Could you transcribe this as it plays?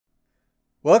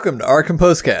Welcome to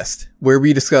OurComposeCast, where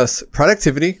we discuss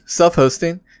productivity,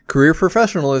 self-hosting, career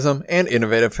professionalism, and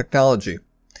innovative technology.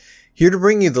 Here to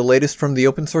bring you the latest from the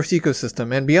open source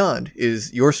ecosystem and beyond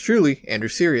is yours truly, Andrew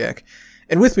Syriac.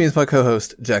 And with me is my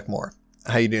co-host, Jack Moore.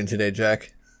 How you doing today,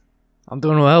 Jack? I'm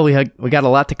doing well. We got a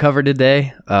lot to cover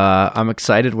today. I'm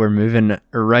excited. We're moving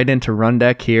right into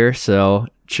Rundeck here, so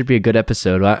it should be a good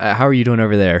episode. How are you doing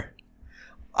over there?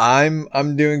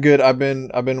 I'm doing good. I've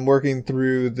been working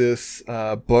through this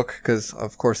book because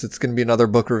of course it's going to be another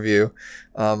book review.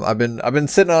 I've been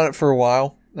sitting on it for a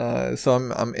while, so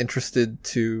I'm interested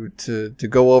to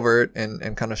go over it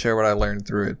and kind of share what I learned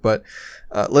through it. But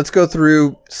let's go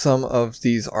through some of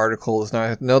these articles. Now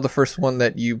I know the first one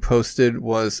that you posted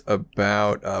was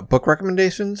about book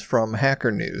recommendations from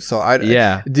Hacker News. So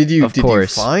did you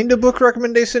find a book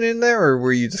recommendation in there, or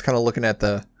were you just kind of looking at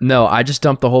the? No, I just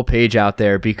dumped the whole page out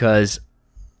there because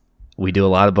we do a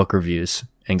lot of book reviews.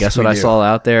 And guess what I saw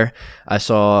out there? I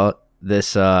saw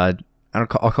this. I'll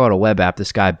call it a web app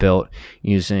this guy built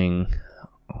using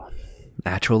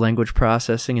natural language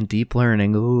processing and deep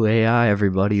learning. Ooh, AI,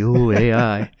 everybody. Ooh,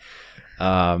 AI.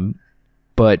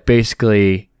 But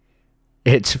basically,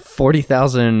 it's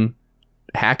 40,000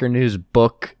 Hacker News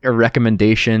book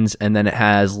recommendations, and then it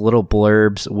has little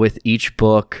blurbs with each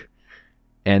book,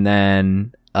 and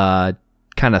then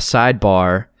kind of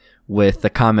sidebar with the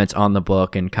comments on the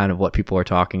book and kind of what people are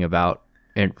talking about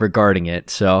and regarding it.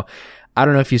 So I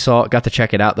don't know if you got to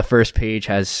check it out. The first page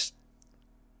has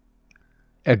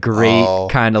a great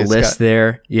kind of list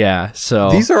there. Yeah.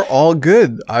 So these are all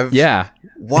good.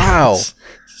 Wow.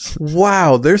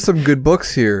 Wow. There's some good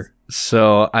books here.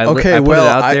 So I put it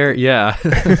out there. Yeah.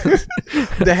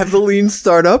 They have the Lean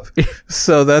Startup.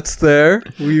 So that's there.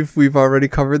 We've already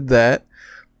covered that.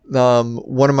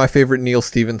 One of my favorite Neil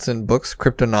Stephenson books,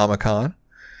 Cryptonomicon.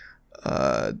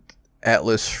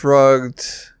 Atlas Shrugged.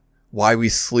 Why We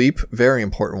Sleep, very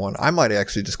important one. I might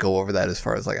actually just go over that as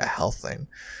far as like a health thing.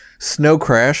 Snow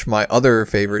Crash, my other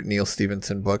favorite Neil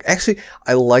Stephenson book. Actually,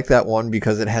 I like that one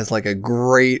because it has like a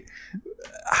great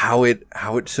how it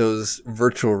shows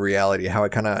virtual reality, how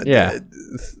it kind of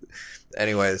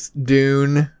anyways,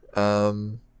 Dune.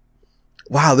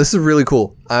 Wow, this is really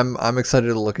cool. I'm excited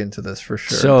to look into this for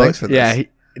sure. So, thanks for this. Yeah,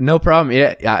 no problem.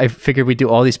 Yeah, I figured we'd do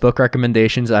all these book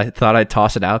recommendations. I thought I'd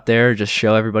toss it out there, just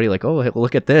show everybody like, oh,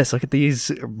 look at this. Look at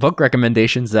these book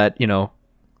recommendations that,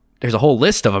 there's a whole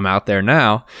list of them out there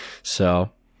now. So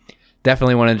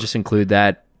definitely want to just include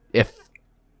that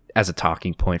as a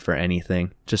talking point for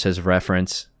anything, just as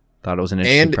reference. Thought it was an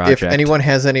interesting project. And if anyone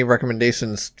has any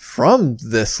recommendations from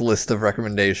this list of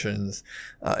recommendations,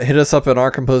 hit us up at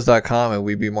OurCompose.com and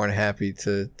we'd be more than happy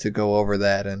to go over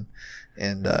that and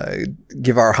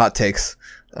give our hot takes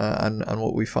on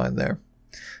what we find there.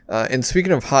 And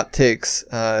speaking of hot takes,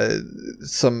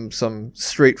 some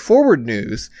straightforward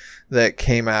news that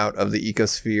came out of the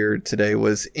ecosphere today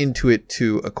was Intuit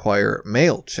to acquire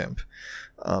MailChimp.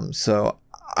 So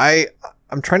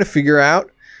I'm trying to figure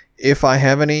out if I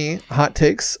have any hot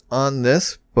takes on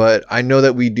this, but I know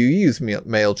that we do use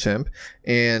MailChimp,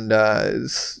 and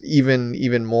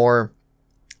even more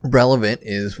relevant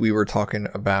is we were talking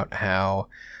about how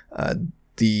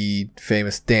the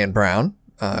famous Dan Brown,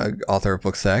 author of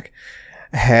Bookstack,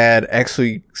 had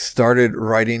actually started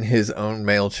writing his own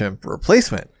MailChimp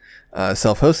replacement,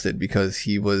 self-hosted, because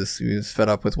he was fed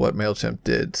up with what MailChimp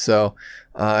did. So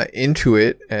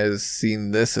Intuit has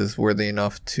seen this as worthy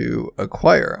enough to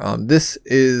acquire. This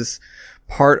is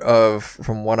part of,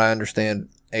 from what I understand,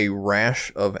 a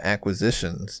rash of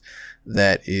acquisitions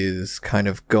that is kind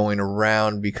of going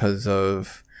around because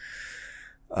of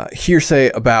hearsay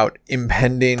about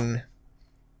impending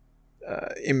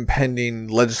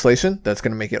legislation that's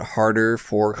going to make it harder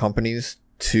for companies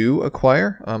to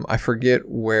acquire. I forget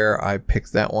where I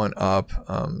picked that one up.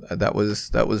 That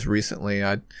was recently.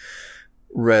 I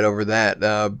read over that.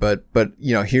 But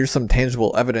here's some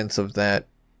tangible evidence of that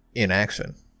in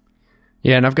action.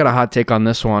 Yeah, and I've got a hot take on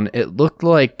this one. It looked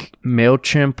like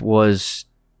MailChimp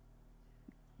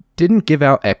didn't give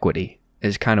out equity,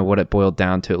 is kind of what it boiled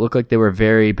down to. It looked like they were a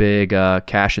very big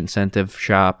cash incentive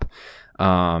shop.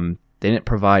 They didn't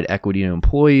provide equity to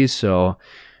employees, so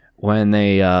when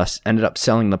they ended up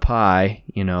selling the pie,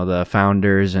 the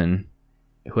founders and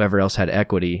whoever else had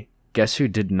equity, guess who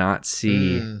did not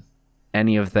see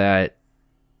any of that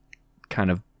kind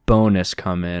of bonus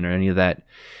come in, or any of that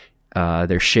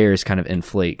their shares kind of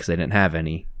inflate because they didn't have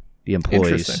any, the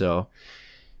employees. So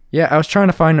yeah, I was trying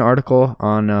to find an article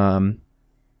on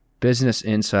Business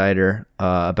Insider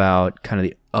about kind of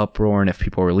the uproar and if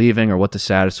people were leaving or what the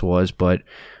status was, but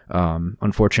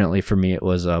Unfortunately for me, it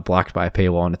was blocked by a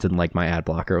paywall and it didn't like my ad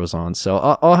blocker was on. So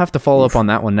I'll have to follow up on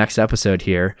that one next episode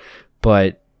here,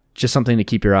 but just something to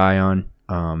keep your eye on.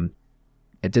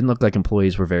 It didn't look like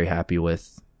employees were very happy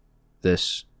with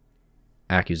this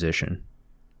accusation.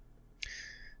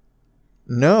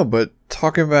 No, but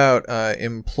talking about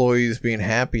employees being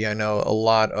happy, I know a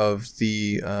lot of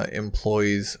the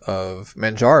employees of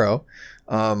Manjaro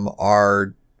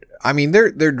are, I mean,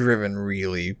 they're driven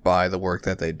really by the work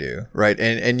that they do, right?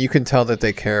 And you can tell that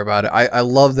they care about it. I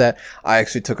love that. I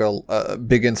actually took a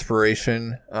big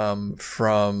inspiration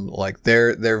from like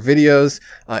their videos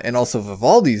and also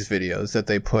Vivaldi's videos that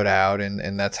they put out,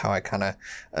 and that's how I kind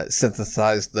of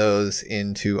synthesized those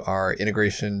into our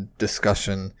integration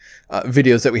discussion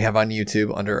videos that we have on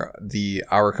YouTube under the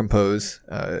OurCompose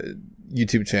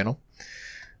YouTube channel.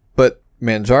 But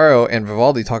Manjaro and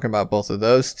Vivaldi, talking about both of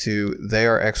those two, they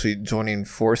are actually joining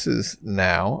forces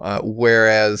now,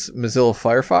 whereas Mozilla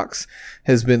Firefox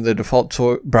has been the default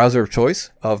browser of choice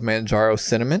of Manjaro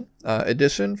Cinnamon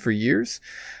edition for years.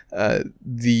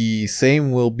 The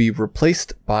same will be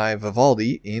replaced by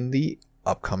Vivaldi in the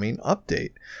upcoming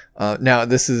update. Now,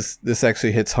 this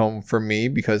actually hits home for me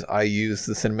because I use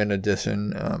the Cinnamon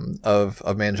edition of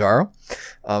Manjaro.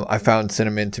 I found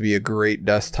Cinnamon to be a great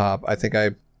desktop. I think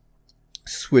I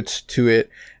switched to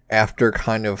it after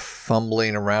kind of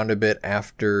fumbling around a bit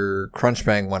after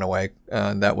Crunchbang went away.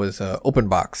 That was open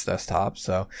box desktop,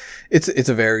 so it's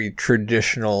a very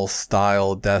traditional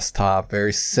style desktop,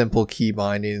 very simple key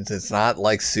bindings. It's not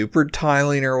like super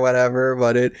tiling or whatever,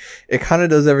 but it kind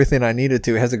of does everything I need it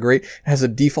to. It has a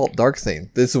default dark theme.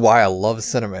 This is why I love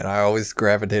Cinnamon. I always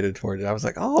gravitated toward it. I was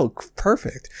like, oh,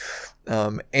 perfect.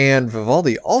 And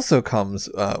Vivaldi also comes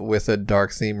with a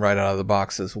dark theme right out of the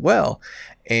box as well.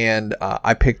 And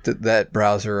I picked that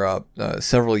browser up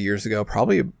several years ago,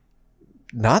 probably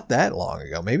not that long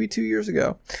ago, maybe 2 years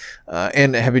ago,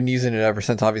 and have been using it ever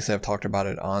since. Obviously, I've talked about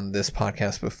it on this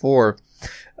podcast before.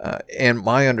 And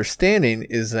my understanding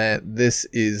is that this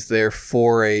is their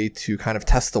foray to kind of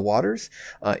test the waters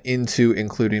into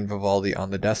including Vivaldi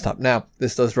on the desktop. Now,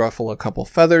 this does ruffle a couple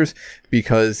feathers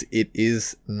because it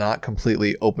is not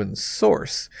completely open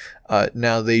source.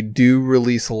 Now, they do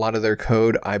release a lot of their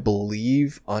code, I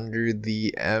believe, under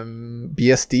the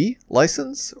BSD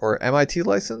license or MIT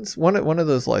license, one of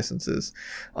those licenses.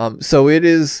 So it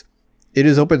is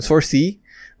open sourcey.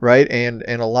 Right. And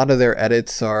a lot of their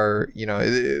edits are,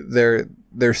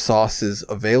 their sauce is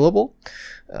available,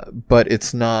 but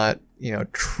it's not,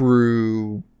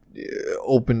 true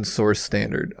open source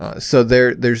standard. So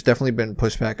there's definitely been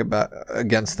pushback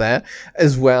against that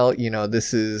as well.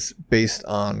 This is based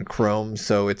on Chrome,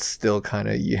 so it's still kind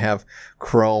of, you have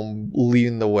Chrome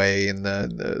leading the way in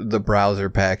the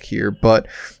browser pack here. But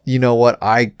you know what?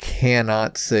 I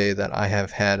cannot say that I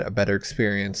have had a better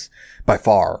experience by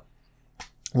far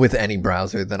with any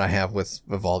browser than I have with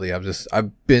Vivaldi.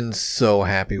 I've been so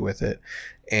happy with it.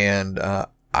 And,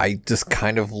 I just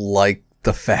kind of like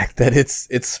the fact that it's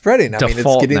spreading. I mean,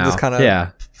 it's getting now. This kind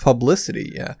of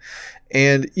publicity. Yeah.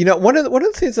 And, one of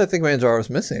the things I think Manjaro is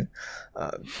missing,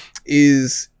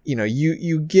 is,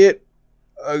 you get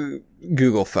a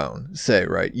Google phone, say,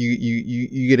 right?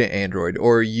 You get an Android,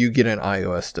 or you get an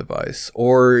iOS device,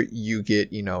 or you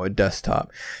get, a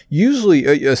desktop. Usually,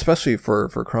 especially for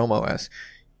Chrome OS,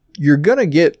 you're going to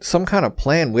get some kind of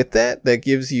plan with that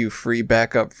gives you free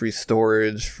backup, free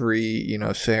storage, free,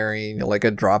 sharing, like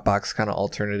a Dropbox kind of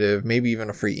alternative, maybe even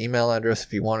a free email address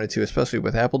if you wanted to, especially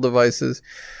with Apple devices.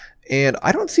 And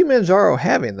I don't see Manjaro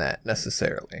having that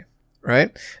necessarily,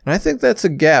 right? And I think that's a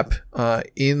gap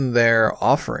in their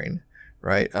offering,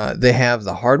 right? They have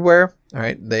the hardware,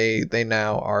 right? They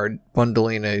now are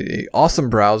bundling a awesome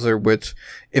browser, which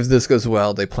if this goes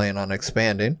well, they plan on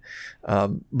expanding.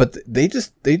 But they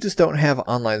just don't have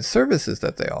online services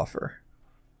that they offer.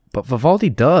 But Vivaldi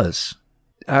does.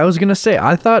 I was going to say,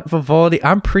 I thought Vivaldi,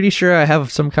 I'm pretty sure I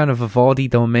have some kind of Vivaldi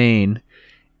domain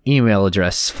email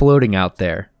address floating out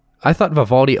there. I thought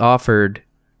Vivaldi offered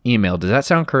email. Does that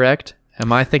sound correct?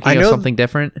 Am I thinking of something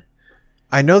different?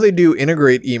 I know they do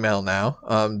integrate email now.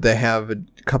 They have a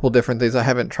couple different things. I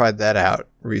haven't tried that out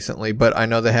recently, but I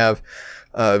know they have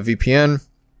VPN,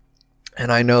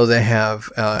 and I know they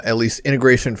have at least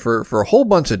integration for a whole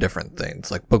bunch of different things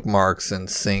like bookmarks and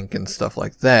sync and stuff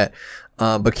like that.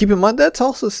 But keep in mind, that's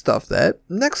also stuff that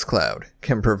Nextcloud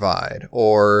can provide,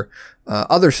 or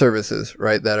other services,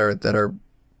 right, that are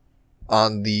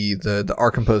on the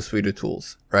OurCompose suite of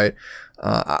tools, right?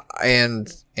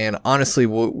 And honestly,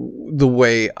 the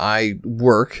way I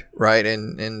work, right?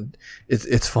 And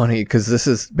it's funny because this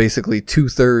is basically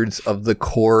 2/3 of the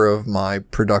core of my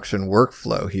production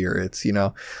workflow here. It's,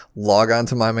 log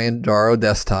onto my Manjaro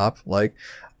desktop, like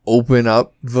open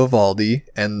up Vivaldi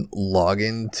and log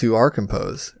into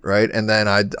OurCompose, right? And then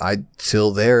I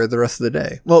chill there the rest of the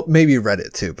day. Well, maybe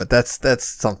Reddit too, but that's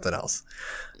something else.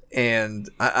 And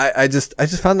I just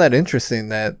found that interesting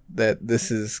that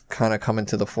this is kind of coming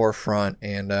to the forefront,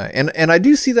 and I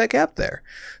do see that gap there.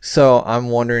 So I'm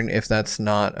wondering if that's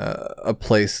not a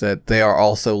place that they are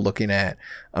also looking at,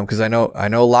 because I know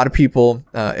a lot of people,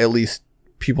 at least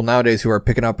people nowadays who are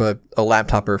picking up a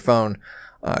laptop or phone,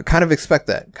 kind of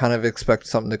expect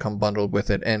something to come bundled with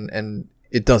it, and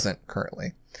it doesn't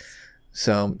currently.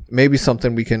 So maybe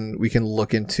something we can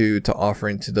look into to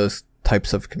offering to those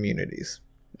types of communities.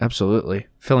 Absolutely.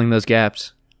 Filling those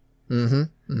gaps. Mm-hmm.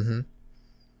 Mm-hmm.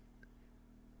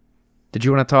 Did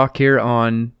you want to talk here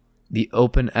on the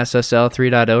OpenSSL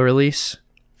 3.0 release?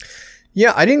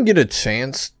 Yeah, I didn't get a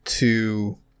chance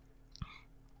to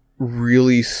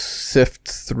really sift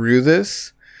through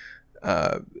this.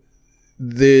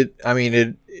 It's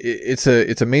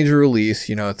a major release,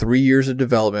 3 years of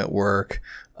development work.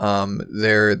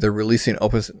 They're releasing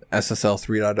OpenSSL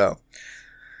 3.0.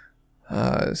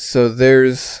 So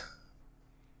there's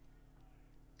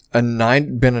I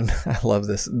love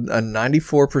this, a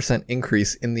 94%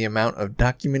 increase in the amount of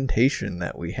documentation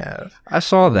that we have. I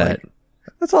saw that.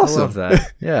 That's awesome. I love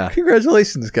that. Yeah.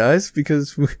 Congratulations, guys,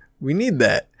 because we need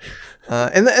that.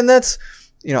 And that's,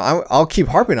 I'll keep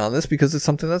harping on this because it's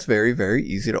something that's very, very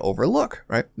easy to overlook,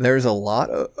 right? There's a lot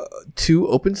to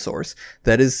open source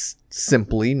that is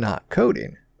simply not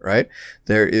coding. Right?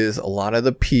 There is a lot of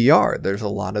the PR. There's a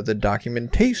lot of the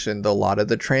documentation, a lot of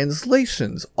the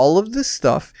translations, all of this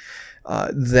stuff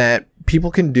that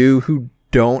people can do who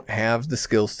don't have the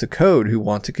skills to code, who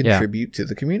want to contribute to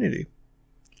the community.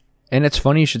 And it's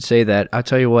funny you should say that. I'll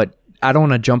tell you what, I don't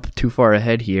want to jump too far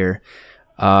ahead here.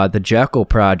 The Jekyll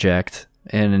project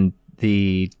and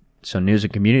so news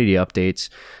and community updates,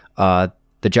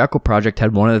 the Jekyll project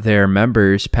had one of their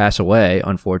members pass away,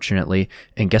 unfortunately,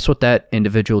 and guess what that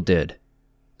individual did?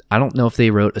 I don't know if they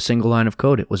wrote a single line of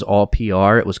code. It was all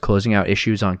PR. It was closing out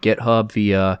issues on GitHub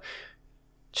via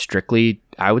strictly,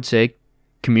 I would say,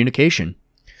 communication.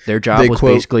 Their job was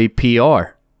basically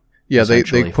PR. Yeah, they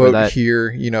quote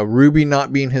here, Ruby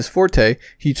not being his forte,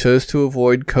 he chose to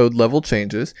avoid code level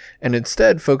changes and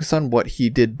instead focus on what he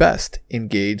did best,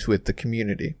 engage with the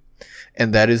community.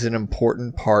 And that is an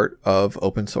important part of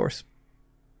open source.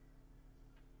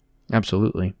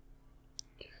 Absolutely.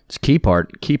 It's key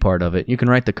part of it. You can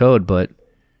write the code, but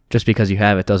just because you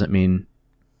have it doesn't mean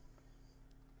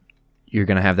you're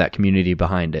going to have that community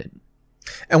behind it.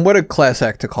 And what a class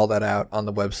act to call that out on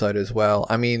the website as well.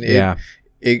 I mean,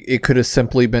 it could have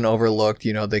simply been overlooked.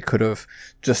 They could have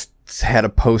just had a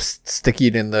post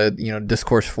stickied in the,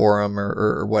 discourse forum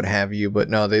or what have you. But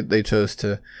no, they chose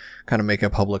to kind of make it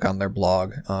public on their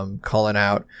blog, calling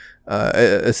out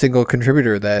a single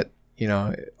contributor that,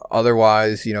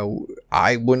 otherwise,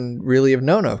 I wouldn't really have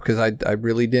known of because I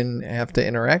really didn't have to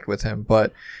interact with him.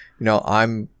 But,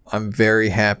 I'm very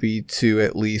happy to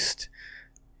at least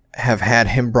have had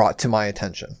him brought to my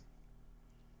attention.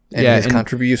 And his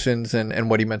contributions and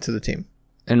what he meant to the team.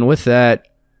 And with that,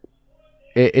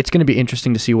 it's going to be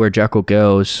interesting to see where Jekyll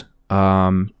goes.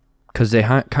 Because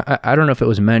I don't know if it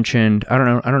was mentioned. I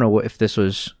don't know if this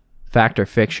was fact or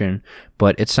fiction,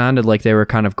 but it sounded like they were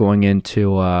kind of going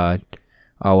into what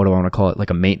do I want to call it, like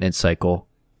a maintenance cycle.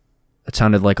 It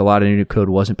sounded like a lot of new code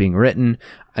wasn't being written,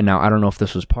 and now I don't know if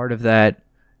this was part of that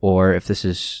or if this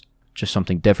is just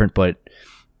something different. But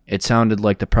it sounded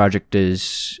like the project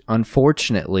is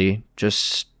unfortunately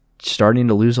just starting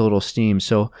to lose a little steam.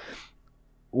 So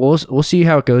we'll see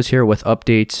how it goes here with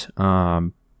updates.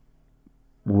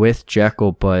 With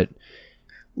Jekyll, but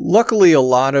luckily a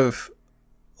lot of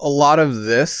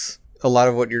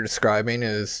what you're describing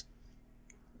is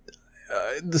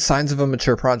the signs of a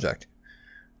mature project,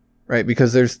 right?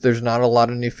 Because there's not a lot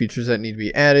of new features that need to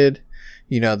be added.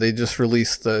 They just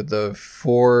released the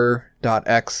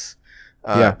 4.x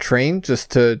train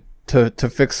just to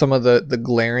fix some of the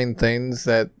glaring things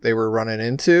that they were running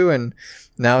into, and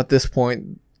now at this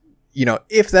point,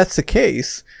 if that's the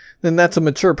case, then that's a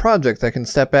mature project that can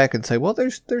step back and say, well,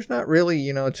 there's not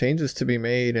really, changes to be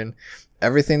made and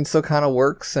everything still kind of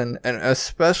works. And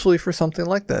especially for something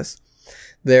like this,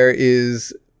 there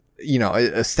is,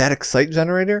 a static site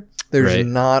generator. There's Right.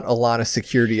 not a lot of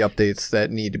security updates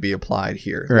that need to be applied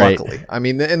here, Right. luckily. I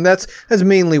mean, and that's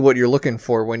mainly what you're looking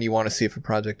for when you want to see if a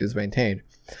project is maintained.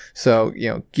 So,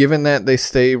 given that they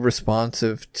stay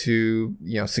responsive to,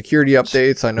 security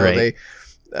updates, I know Right.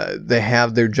 they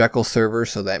have their Jekyll server,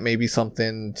 so that may be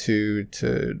something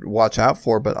to watch out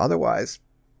for. But otherwise,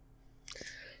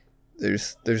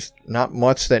 there's not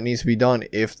much that needs to be done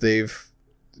if they've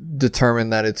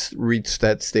determined that it's reached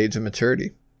that stage of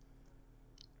maturity.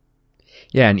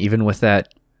 Yeah, and even with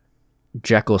that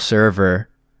Jekyll server,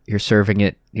 you're serving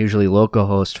it usually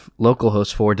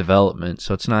localhost for development.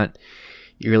 So it's not,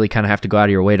 you really kind of have to go out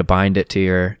of your way to bind it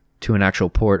to an actual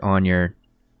port on your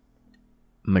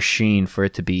machine for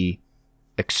it to be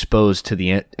exposed,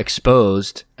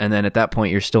 and then at that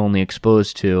point you're still only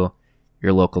exposed to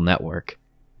your local network.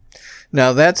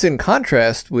 Now that's in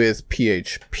contrast with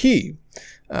PHP,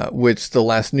 which the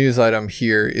last news item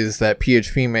here is that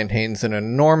PHP maintains an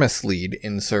enormous lead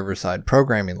in server-side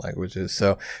programming languages.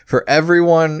 So for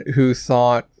everyone who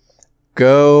thought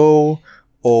Go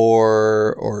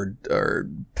or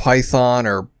Python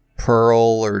or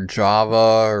Perl or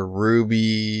Java or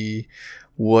Ruby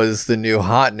was the new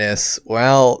hotness,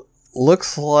 well,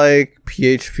 looks like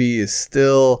PHP is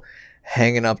still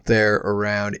hanging up there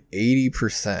around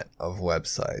 80% of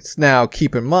websites. Now,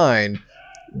 keep in mind,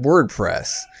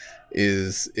 WordPress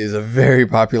is a very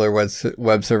popular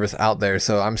web service out there,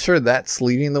 so I'm sure that's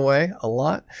leading the way a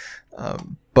lot.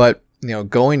 But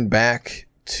going back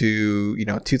to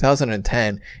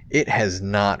 2010, it has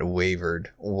not wavered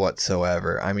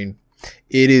whatsoever. I mean,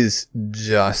 it is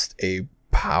just a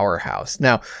powerhouse.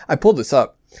 Now, I pulled this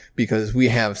up because we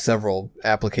have several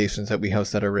applications that we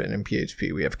host that are written in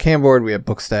PHP. We have Camboard, we have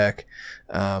Bookstack,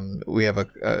 we have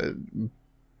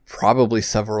probably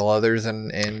several others,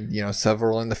 and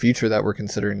several in the future that we're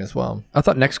considering as well. I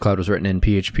thought Nextcloud was written in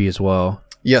PHP as well.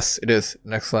 Yes, it is.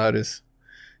 Nextcloud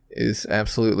is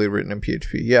absolutely written in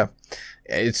PHP. Yeah,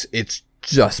 it's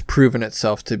just proven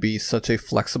itself to be such a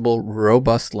flexible,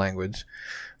 robust language.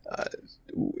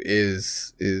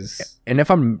 And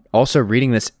if I'm also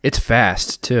reading this, it's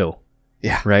fast too.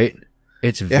 Yeah. Right?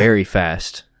 It's very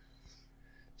fast.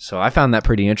 So I found that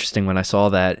pretty interesting when I saw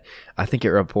that. I think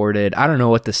it reported, I don't know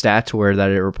what the stats were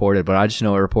that it reported, but I just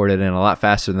know it reported in a lot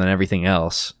faster than everything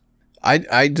else.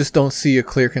 I just don't see a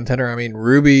clear contender. I mean,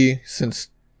 Ruby since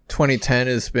 2010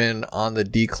 has been on the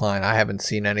decline. I haven't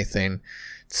seen anything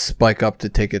spike up to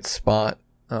take its spot.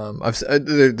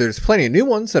 There's plenty of new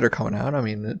ones that are coming out. I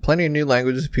mean, plenty of new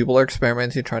languages. People are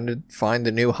experimenting, trying to find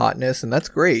the new hotness, and that's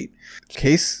great.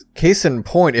 Case in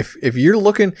point, if you're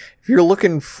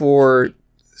looking for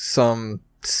some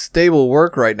stable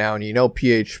work right now, and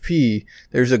PHP,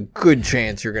 there's a good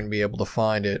chance you're going to be able to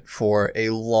find it for a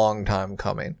long time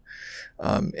coming.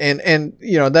 And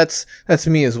that's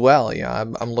me as well.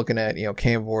 I'm looking at,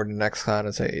 Camboard and Nextcloud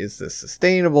and say, is this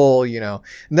sustainable? And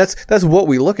that's what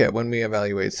we look at when we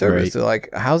evaluate service. Right. So like,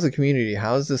 how's the community?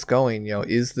 How's this going?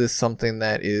 Is this something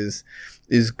that is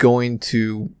going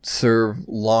to serve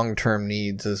long-term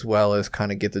needs as well as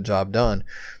kind of get the job done?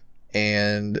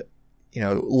 And,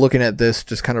 looking at this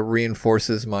just kind of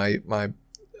reinforces my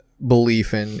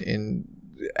belief in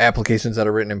applications that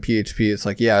are written in PHP. It's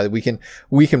like, yeah, we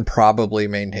can probably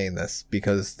maintain this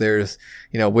because there's,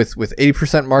 with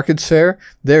 80% market share,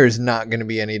 there is not going to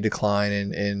be any decline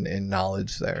in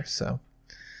knowledge there. So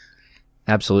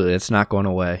absolutely, it's not going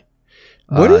away.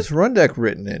 What is Rundeck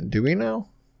written in? Do we know?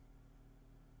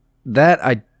 That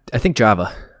I think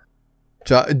Java.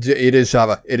 It is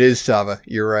Java. It is Java.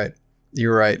 You're right.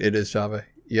 It is Java.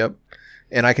 Yep.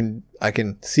 And I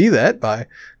can see that by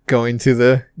going to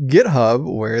the GitHub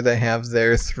where they have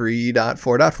their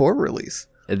 3.4.4 release.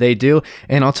 They do.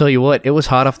 And I'll tell you what, it was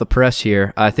hot off the press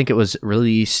here. I think it was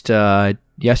released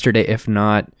yesterday, if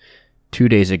not 2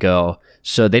 days ago.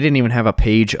 So they didn't even have a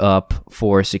page up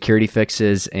for security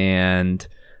fixes and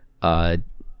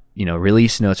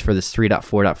release notes for this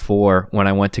 3.4.4. When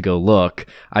I went to go look,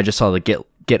 I just saw the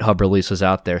GitHub release was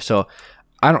out there. So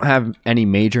I don't have any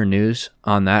major news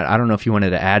on that. I don't know if you wanted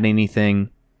to add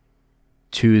anything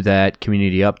to that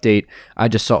community update. I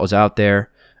just saw it was out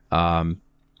there.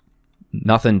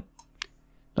 Nothing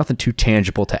too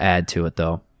tangible to add to it,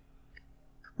 though.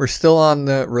 We're still on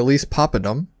the release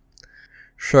papadum.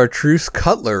 Chartreuse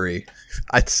cutlery.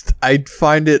 I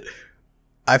find it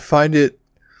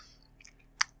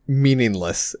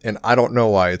meaningless, and I don't know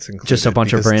why it's included. Just a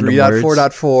bunch of random words.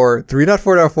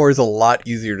 3.4.4 is a lot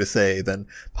easier to say than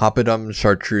papadum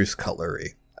chartreuse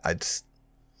cutlery.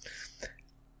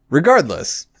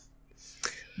 Regardless,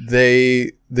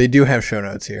 they do have show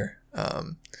notes here.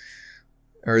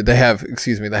 or they have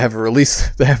a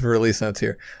release notes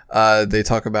here. They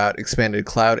talk about expanded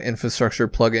cloud infrastructure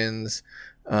plugins,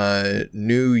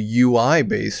 new UI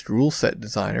based rule set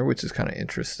designer, which is kind of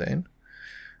interesting.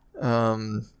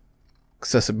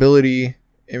 Accessibility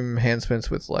enhancements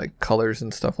with like colors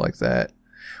and stuff like that,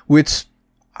 which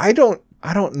I don't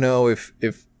know if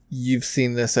you've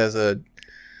seen this as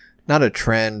not a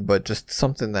trend, but just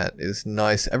something that is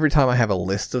nice. Every time I have a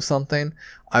list of something,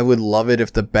 I would love it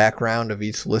if the background of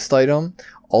each list item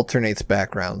alternates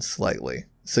backgrounds slightly.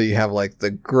 So you have like the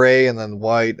gray and then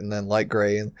white and then light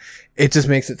gray, and it just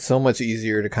makes it so much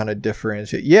easier to kind of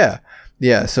differentiate. Yeah.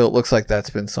 So it looks like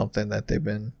that's been something that they've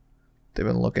been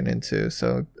looking into.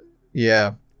 So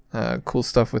yeah, cool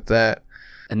stuff with that.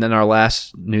 And then our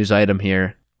last news item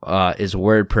here is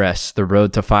WordPress, the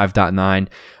road to 5.9.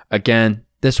 Again,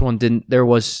 this one there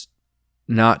was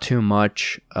not too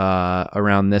much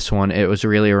around this one. It was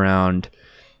really around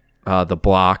the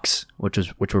blocks, which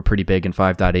were pretty big in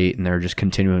 5.8, and they're just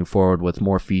continuing forward with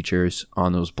more features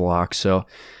on those blocks. So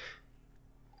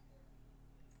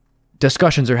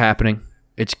discussions are happening.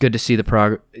 It's good to see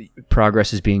the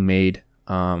progress is being made.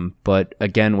 But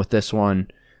again, with this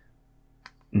one,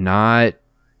 not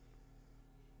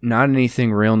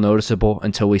anything real noticeable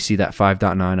until we see that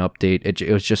 5.9 update.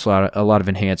 It was just a lot of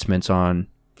enhancements on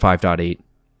 5.8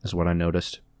 is what I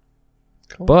noticed.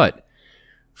 Cool. But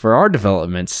for our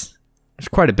developments, there's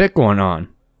quite a bit going on.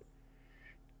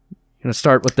 You want to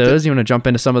start with those? You want to jump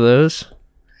into some of those?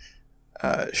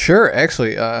 Sure.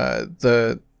 Actually,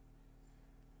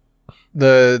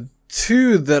 the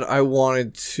two that I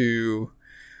wanted to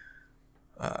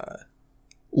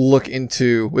look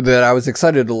into, that I was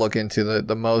excited to look into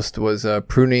the most, was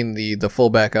pruning the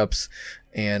full backups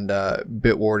and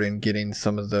Bitwarden getting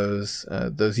some of those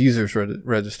users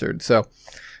registered. So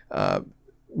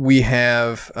we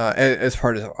have as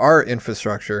part of our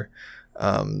infrastructure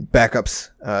backups,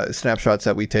 snapshots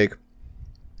that we take,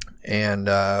 and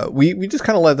we just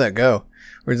kind of let that go.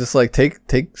 We're just like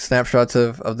take snapshots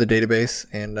of the database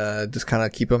and just kind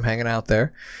of keep them hanging out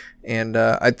there. And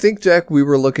I think, Jack,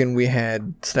 we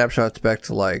had snapshots back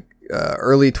to like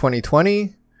early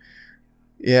 2020.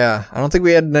 Yeah, I don't think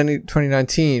we had any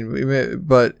 2019,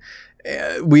 but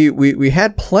we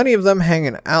had plenty of them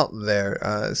hanging out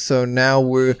there. So now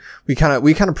we kind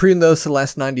of pruned those for the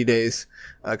last 90 days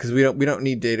because we don't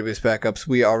need database backups.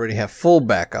 We already have full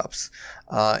backups.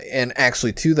 And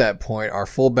actually, to that point, our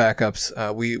full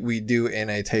backups we do in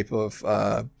a type of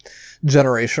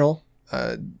generational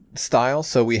style.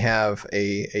 So we have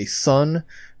a Sun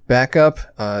backup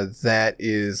that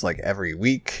is like every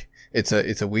week. It's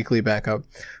a weekly backup.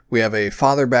 We have a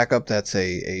father backup that's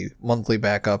a monthly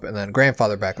backup, and then a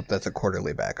grandfather backup that's a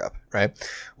quarterly backup, right?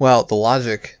 Well, the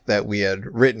logic that we had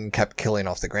written kept killing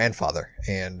off the grandfather,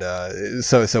 and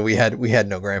so we had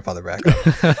no grandfather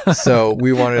backup. So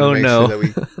we wanted to make sure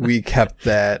that we kept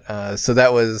that. So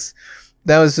that was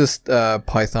just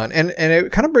Python, and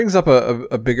it kind of brings up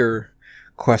a bigger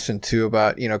question too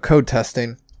about code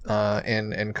testing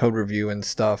and code review and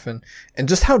stuff, and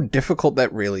just how difficult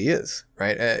that really is,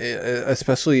 right?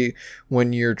 Especially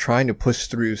when you're trying to push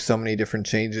through so many different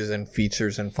changes and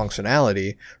features and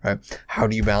functionality, right? How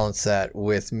do you balance that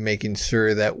with making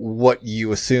sure that what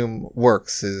you assume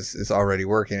works is already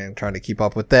working, and trying to keep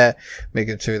up with that,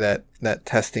 making sure that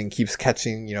testing keeps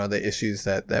catching the issues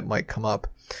that might come up.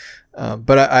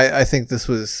 But I think this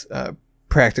was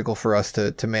practical for us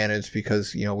to manage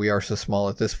because we are so small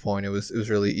at this point. It was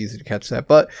really easy to catch that.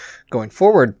 But going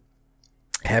forward,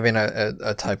 having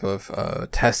a type of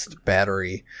test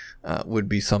battery would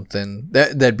be something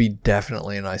that'd be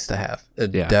definitely nice to have.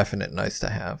 Definite nice to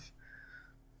have.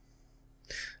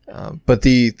 But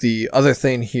the other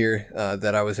thing here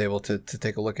that I was able to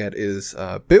take a look at is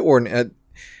Bitwarden.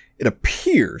 It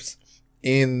appears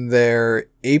in their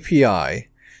API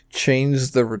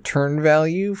changed the return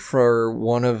value for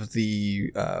one of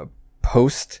the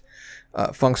post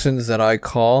functions that I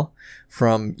call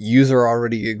from user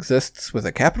already exists with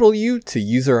a capital U to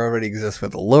user already exists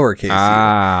with a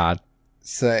lowercase u.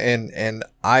 So and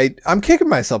I'm kicking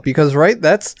myself because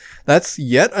that's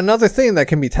yet another thing that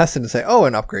can be tested and say, oh,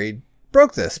 an upgrade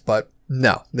broke this, but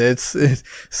no, it's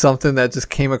something that just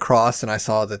came across, and I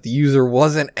saw that the user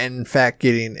wasn't in fact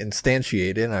getting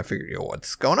instantiated, and I figured,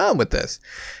 what's going on with this?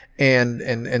 And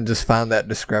just found that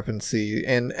discrepancy,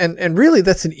 and really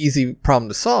that's an easy problem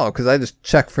to solve because I just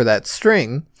check for that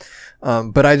string,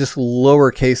 but I just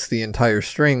lowercase the entire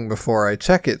string before I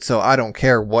check it, so I don't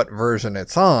care what version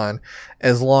it's on,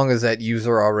 as long as that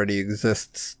user already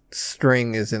exists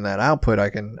string is in that output, I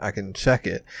can check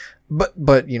it. But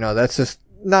that's just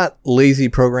not lazy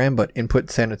program, but input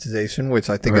sanitization, which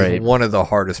I think is one of the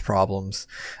hardest problems.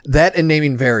 That and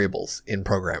naming variables in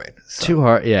programming. So. Too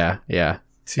hard. Yeah.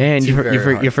 And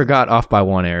you forgot off by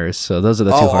one errors. So those are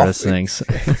the two hardest things.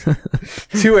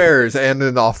 2 errors and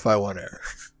an off by 1 error.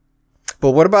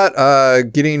 But what about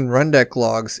getting Rundeck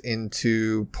logs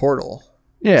into Portal?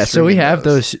 Yeah, so we have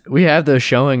those. We have those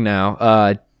showing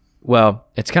now. Well,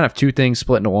 it's kind of 2 things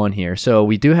split into one here. So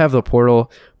we do have the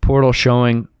portal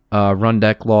showing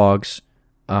Rundeck logs.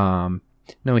 No,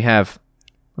 we have.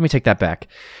 Let me take that back.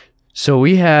 So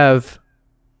we have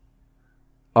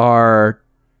our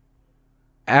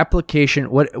application,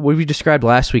 what we described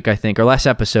last week, I think, or last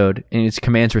episode, and it's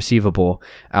commands receivable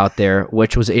out there,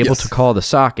 which was able to call the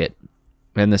socket.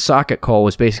 And the socket call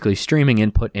was basically streaming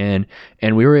input in,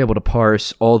 and we were able to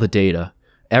parse all the data,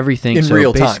 everything in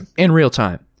real time. In real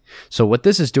time. So what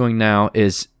this is doing now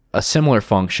is a similar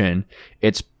function.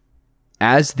 It's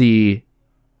as the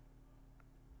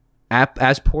app,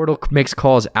 as Portal makes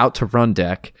calls out to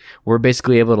Rundeck, we're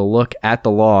basically able to look at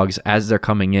the logs as they're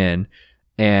coming in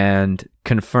and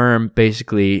confirm.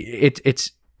 Basically,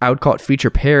 it's I would call it feature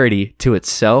parity to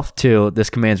itself to this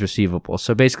commands receivable.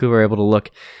 So basically, we're able to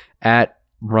look at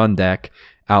Rundeck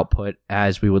output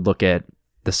as we would look at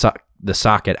the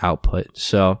socket output.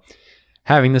 So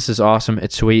having this is awesome.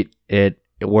 It's sweet. It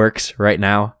works right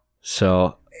now.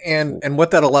 So and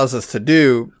what that allows us to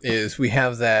do is we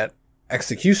have that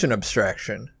execution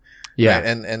abstraction. Yeah. Right?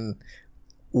 And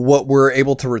what we're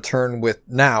able to return with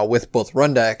both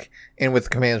Rundeck and with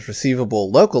commands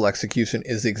receivable local execution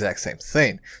is the exact same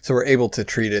thing. So we're able to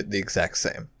treat it the exact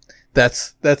same.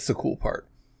 That's the cool part.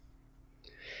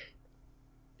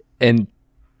 And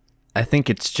I think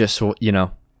it's just,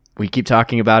 we keep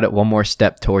talking about it, one more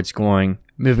step towards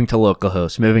moving to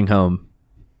localhost, moving home.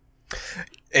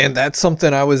 And that's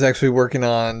something I was actually working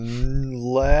on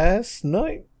last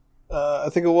night. I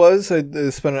think it was. I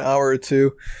spent an hour or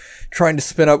two trying to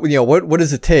spin up, what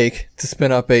does it take to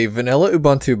spin up a vanilla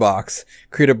Ubuntu box,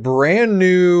 create a brand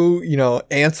new,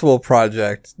 Ansible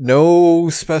project, no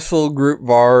special group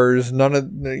vars, none of,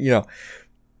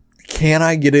 can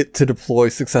I get it to deploy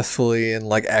successfully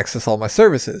and access all my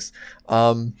services?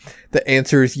 The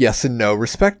answer is yes and no,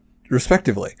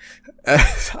 respectively.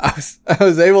 I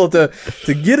was able to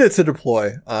get it to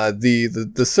deploy.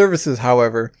 The services,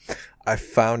 however, I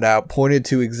found out pointed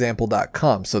to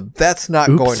example.com. So that's not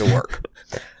going to work.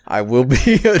 I will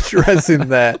be addressing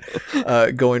that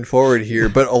going forward here.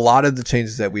 But a lot of the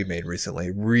changes that we made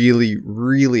recently really,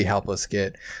 really help us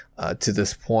get to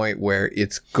this point where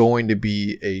it's going to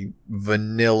be a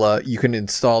vanilla. You can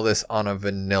install this on a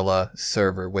vanilla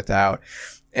server without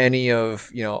any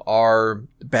of, our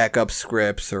backup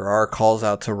scripts or our calls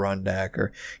out to Rundeck,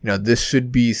 or, this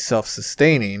should be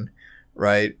self-sustaining,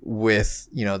 right? With,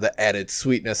 the added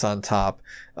sweetness on top,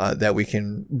 that we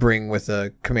can bring with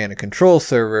a command and control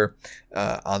server,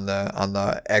 on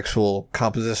the actual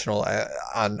compositional,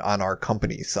 on our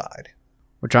company side.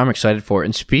 Which I'm excited for.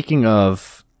 And speaking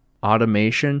of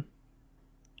automation,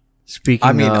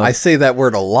 I say that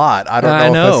word a lot. I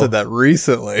don't know if I said that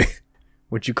recently.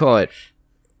 Would you call it?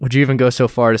 Would you even go so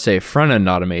far to say front-end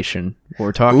automation? What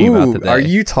we're talking about today. Are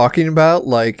you talking about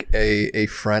a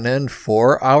front end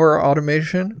for our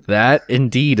automation? That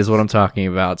indeed is what I'm talking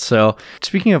about. So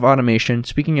speaking of automation,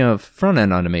 speaking of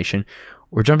front-end automation,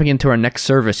 we're jumping into our next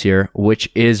service here, which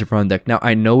is Rundeck. Now,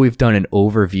 I know we've done an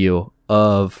overview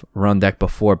of Rundeck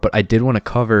before, but I did want to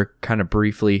cover kind of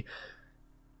briefly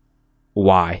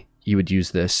why you would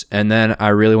use this. And then I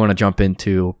really want to jump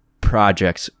into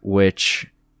projects, which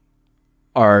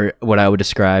are what I would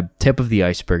describe tip of the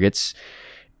iceberg. It's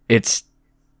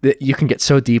you can get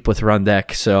so deep with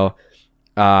Rundeck. So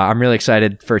I'm really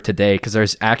excited for today because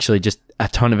there's actually just a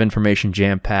ton of information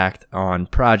jam-packed on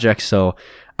projects. So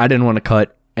I didn't want to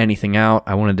cut anything out.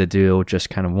 I wanted to do just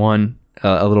kind of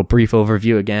a little brief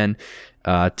overview again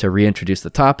to reintroduce the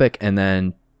topic and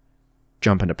then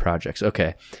jump into projects.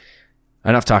 Okay,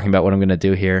 enough talking about what I'm going to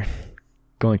do here.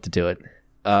 Going to do it.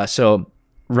 So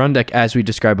Rundeck, as we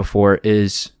described before,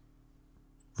 is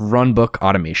runbook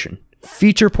automation.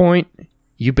 Feature point,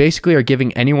 you basically are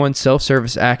giving anyone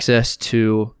self-service access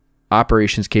to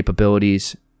operations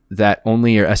capabilities that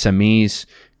only your SMEs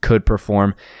could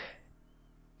perform.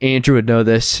 Andrew would know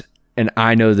this, and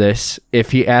I know this.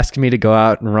 If he asked me to go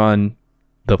out and run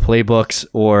the playbooks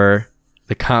or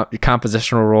the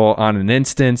compositional role on an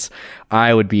instance,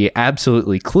 I would be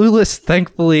absolutely clueless.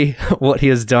 Thankfully, what he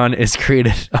has done is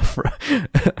created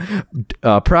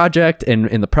a project, and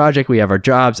in the project we have our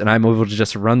jobs, and I'm able to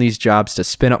just run these jobs to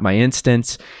spin up my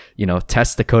instance,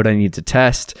 test the code I need to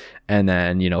test, And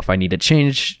then, if I need to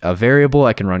change a variable,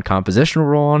 I can run compositional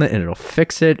roll on it and it'll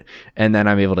fix it. And then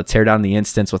I'm able to tear down the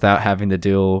instance without having to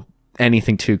do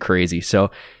anything too crazy.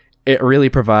 So it really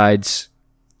provides,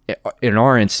 in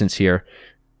our instance here,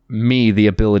 me the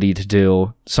ability to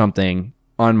do something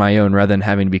on my own rather than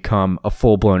having to become a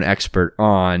full-blown expert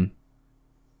on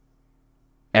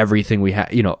everything we have,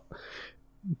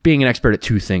 being an expert at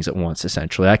two things at once,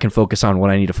 essentially. I can focus on what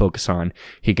I need to focus on.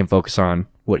 He can focus on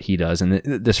what he does. And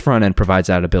this front end provides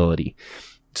that ability.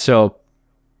 So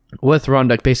with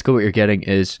Rundeck, basically what you're getting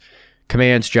is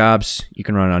commands, jobs, you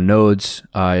can run on nodes,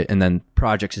 and then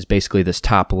projects is basically this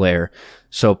top layer.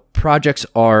 So projects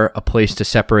are a place to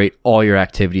separate all your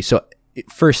activity. So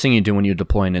first thing you do when you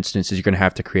deploy an instance is you're going to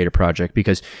have to create a project,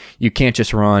 because you can't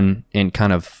just run in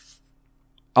kind of,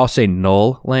 I'll say,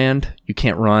 null land. You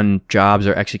can't run jobs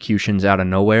or executions out of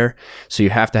nowhere. So you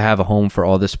have to have a home for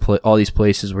all these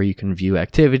places where you can view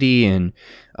activity and,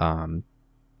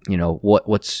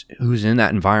 who's in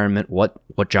that environment,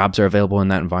 what jobs are available in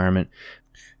that environment.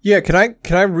 Yeah, can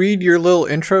I read your little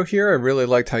intro here? I really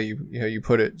liked how you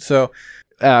put it. So,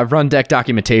 Rundeck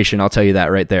documentation, I'll tell you that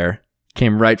right there.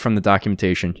 Came right from the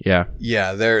documentation. Yeah.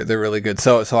 Yeah, they're really good.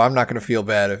 So I'm not going to feel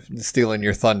bad if stealing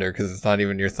your thunder, because it's not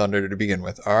even your thunder to begin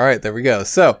with. All right, there we go.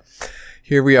 So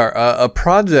here we are. A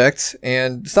project,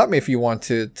 and stop me if you want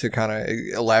to kind of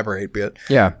elaborate a bit.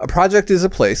 Yeah. A project is a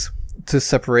place to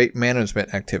separate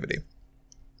management activity.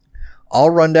 All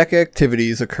Rundeck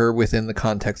activities occur within the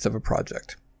context of a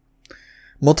project.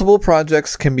 Multiple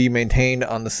projects can be maintained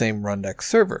on the same Rundeck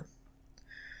server.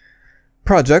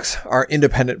 Projects are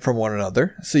independent from one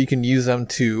another, so you can use them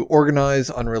to organize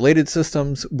unrelated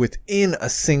systems within a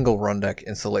single Rundeck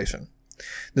installation.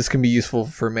 This can be useful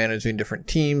for managing different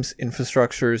teams,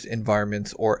 infrastructures,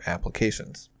 environments, or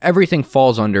applications. Everything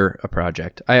falls under a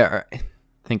project. I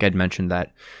think I'd mentioned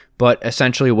that. But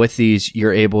essentially with these,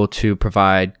 you're able to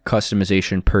provide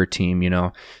customization per team,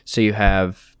 So you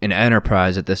have an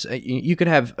enterprise at this. You could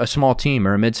have a small team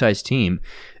or a mid-sized team,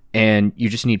 and you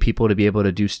just need people to be able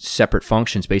to do separate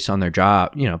functions based on their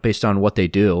job, based on what they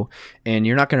do. And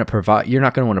you're not going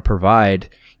to want to provide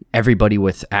everybody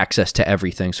with access to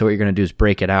everything. So what you're going to do is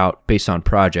break it out based on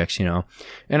projects, And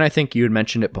I think you had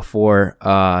mentioned it before,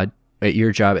 at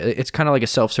your job. It's kind of like a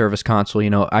self-service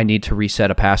console. I need to reset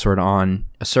a password on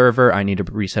a server. I need to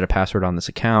reset a password on this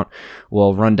account.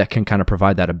 Well, Rundeck can kind of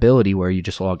provide that ability where you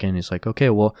just log in. It's like,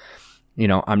 okay, well,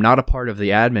 I'm not a part of the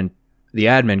admin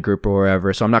group or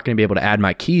wherever, so I'm not going to be able to add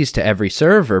my keys to every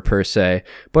server per se,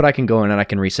 but I can go in and I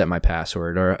can reset my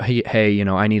password, or hey,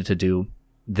 I need to do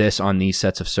this on these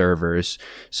sets of servers.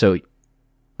 So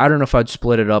I don't know if I'd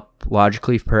split it up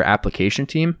logically per application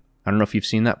team. I don't know if you've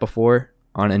seen that before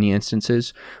on any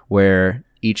instances where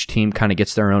each team kind of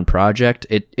gets their own project.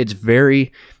 It can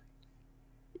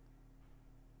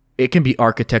be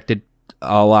architected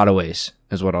a lot of ways,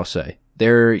 is what I'll say.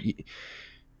 There's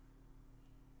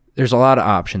a lot of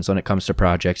options when it comes to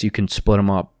projects. You can split them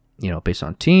up, based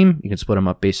on team. You can split them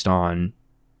up based on,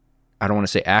 I don't want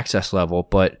to say access level,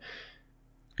 but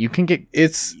you can get...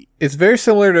 It's very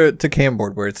similar to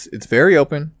Camboard, where it's very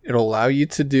open. It'll allow you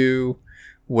to do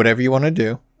whatever you want to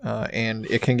do. And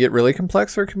it can get really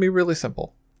complex or it can be really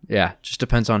simple. Yeah, just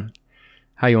depends on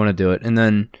how you want to do it. And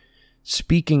then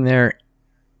speaking there,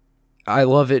 I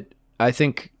love it. I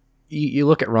think you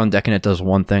look at Rundeck and it does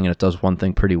one thing, and it does one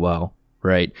thing pretty well,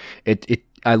 right?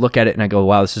 I look at it and I go,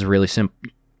 wow, this is really simple.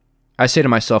 I say to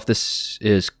myself, this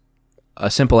is a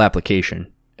simple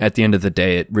application. At the end of the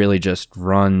day, it really just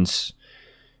runs.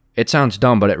 It sounds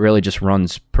dumb, but it really just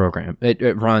runs program.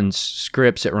 It runs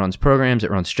scripts, it runs programs,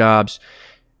 it runs jobs.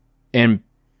 And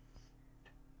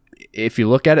if you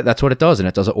look at it, that's what it does, and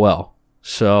it does it well.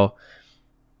 So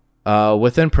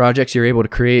within projects, you're able to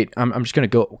create. I'm just going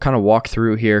to go kind of walk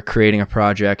through here, creating a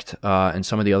project and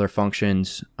some of the other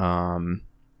functions,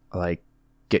 like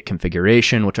Git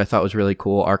configuration, which I thought was really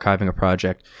cool. Archiving a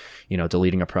project,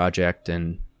 deleting a project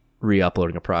and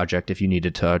re-uploading a project if you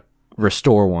needed to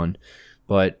restore one.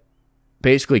 But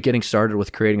basically, getting started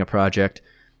with creating a project,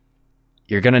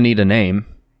 you're going to need a name,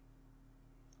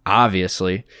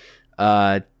 obviously,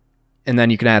 and then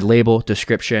you can add label,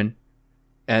 description,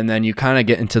 and then you kind of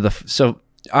get into so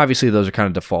obviously those are kind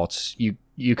of defaults.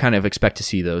 You kind of expect to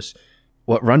see those.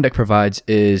 What Rundeck provides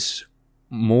is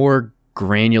more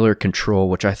granular control,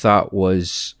 which I thought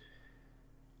was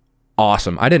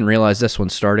awesome. I didn't realize this when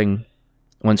starting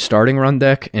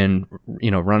Rundeck and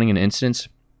running an instance,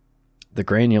 the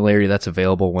granularity that's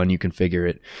available when you configure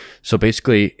it. So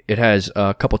basically, it has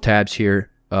a couple tabs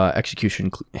here.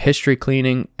 Execution history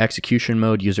cleaning, execution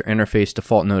mode, user interface,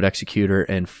 default node executor,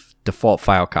 and default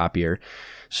file copier.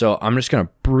 So I'm just going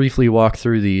to briefly walk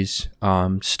through these.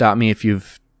 Stop me if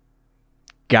you've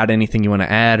got anything you want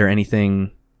to add or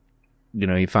anything,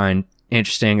 you find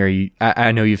interesting, or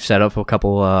I know you've set up a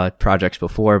couple projects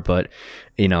before, but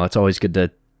it's always good to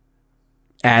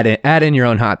add in your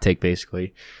own hot take,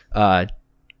 basically.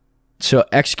 So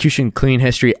execution clean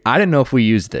history. I didn't know if we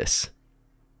used this.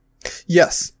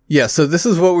 Yes. Yeah. So this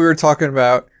is what we were talking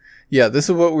about. Yeah. This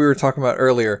is what we were talking about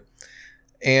earlier.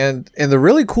 And the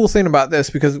really cool thing about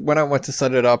this, because when I went to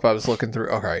set it up, I was looking through,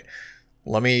 okay,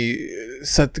 let me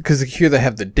set, because here they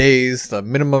have the days, the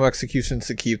minimum executions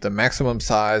to keep, the maximum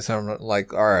size. And I'm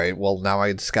like, all right, well, now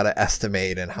I just got to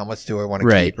estimate and how much do I want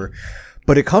to keep.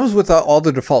 But it comes with all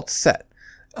the defaults set,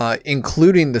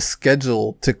 including the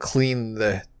schedule to clean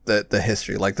the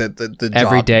history, like the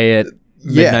every job. Day at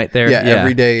midnight there. Yeah,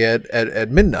 every day at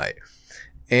midnight.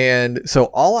 And so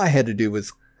all I had to do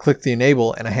was click the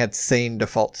enable, and I had sane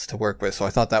defaults to work with. So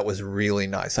I thought that was really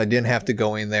nice. I didn't have to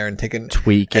go in there and take an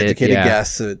educated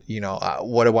guess at,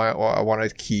 what do I want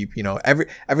to keep,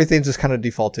 everything's just kind of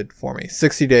defaulted for me.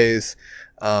 60 days,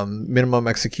 minimum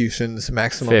executions,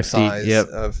 maximum 50, size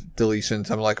of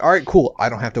deletions. I'm like, all right, cool. I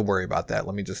don't have to worry about that.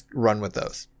 Let me just run with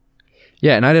those.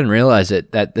 Yeah, and I didn't realize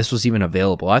that this was even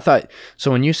available. I thought, so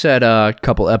when you said a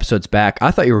couple episodes back, I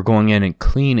thought you were going in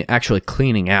and actually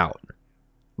cleaning out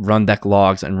Rundeck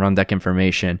logs and Rundeck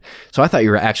information. So I thought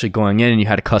you were actually going in and you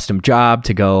had a custom job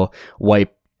to go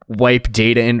wipe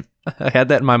data in. I had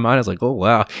that in my mind. I was like, oh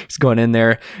wow, he's going in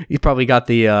there. You probably got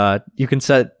the you can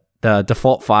set the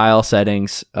default file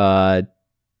settings.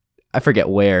 I forget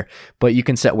where, but you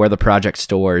can set where the project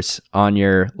stores on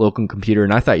your local computer.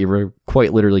 And I thought you were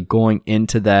quite literally going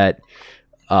into that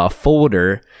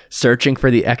folder, searching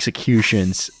for the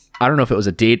executions. I don't know if it was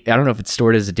a date. I don't know if it's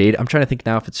stored as a data. I'm trying to think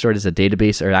now if it's stored as a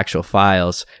database or actual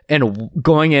files, and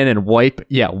going in and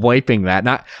wiping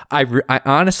that. I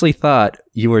honestly thought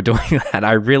you were doing that.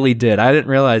 I really did. I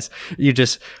didn't realize you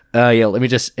just, let me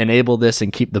just enable this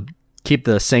and keep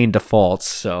the same defaults.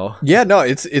 So yeah, no,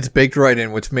 it's baked right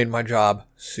in, which made my job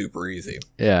super easy.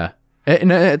 Yeah.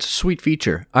 And it's a sweet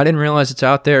feature. I didn't realize it's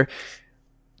out there.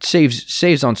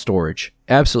 Saves on storage.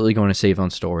 Absolutely going to save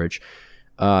on storage.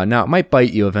 Now, it might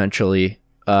bite you eventually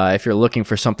if you're looking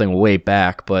for something way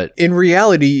back, but in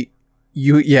reality,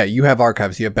 you have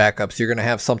archives, you have backups. You're going to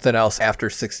have something else after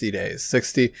 60 days.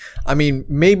 60, I mean,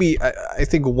 maybe, I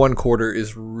think 1 quarter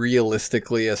is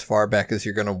realistically as far back as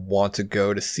you're going to want to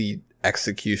go to see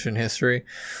execution history.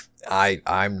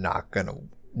 I'm not going to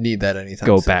need that anytime soon.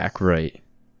 Go soon. back, right.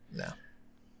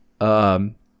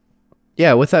 No.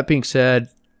 Yeah, with that being said,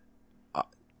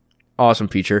 awesome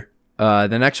feature.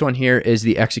 The next one here is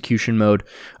the execution mode.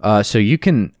 So you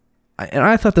can, and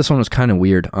I thought this one was kind of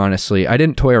weird, honestly. I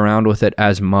didn't toy around with it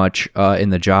as much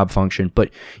in the job function, but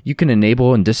you can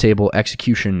enable and disable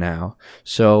execution now.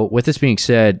 So with this being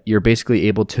said, you're basically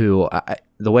able to,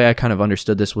 the way I kind of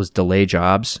understood this was delay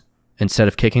jobs. Instead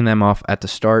of kicking them off at the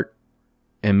start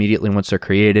immediately once they're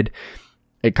created,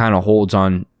 it kind of holds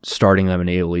on starting them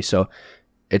enably. So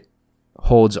it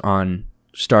holds on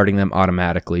starting them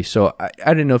automatically. So I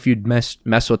didn't know if you'd mess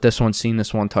with this one, seen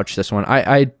this one, touch this one.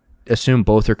 I assume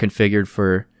both are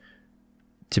configured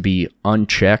to be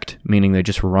unchecked, meaning they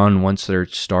just run once they're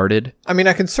started. I mean,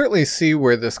 I can certainly see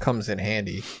where this comes in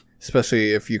handy,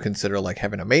 especially if you consider like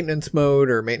having a maintenance mode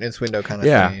or maintenance window kind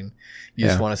of thing. You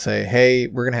just want to say, hey,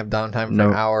 we're going to have downtime for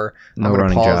an hour. I'm going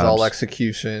to pause all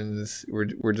executions.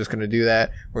 We're just going to do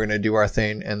that. We're going to do our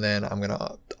thing. And then I'm going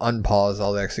to unpause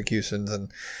all the executions and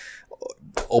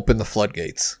open the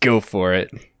floodgates. Go for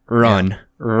it. Run,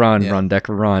 Rundeck,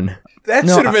 run. That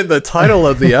should have been the title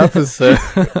of the episode.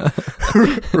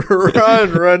 Run,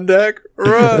 Rundeck,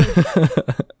 run.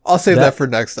 I'll save that for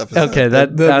next episode. Okay,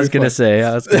 I was gonna say.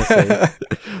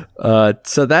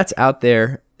 So that's out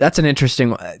there. That's an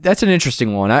interesting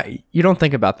one. You don't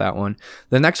think about that one.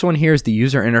 The next one here is the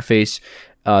user interface,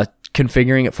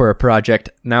 configuring it for a project.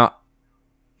 Now,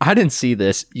 I didn't see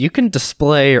this. You can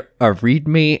display a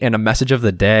README and a message of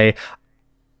the day.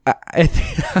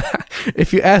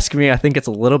 If you ask me, I think it's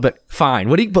a little bit fine.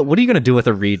 What are you going to do with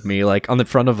a README, like on the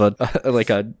front of a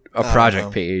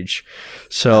project page?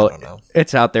 So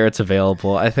it's out there. It's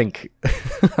available. I think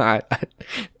I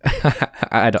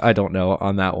don't know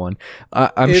on that one.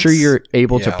 I'm sure you're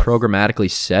able to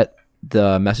programmatically set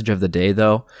the message of the day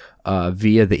though,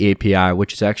 via the API,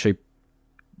 which is actually,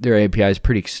 their API is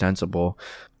pretty extensible.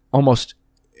 Almost,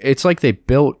 it's like they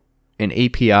built an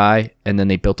API and then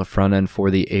they built a front end for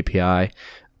the API.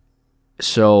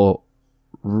 So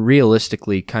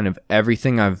realistically, kind of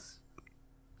everything I've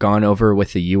gone over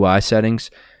with the UI settings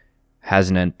has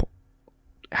an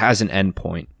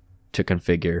endpoint. to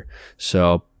configure.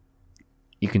 So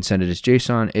you can send it as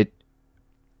JSON.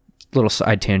 Little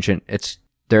side tangent. It's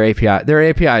their API. Their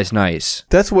API is nice.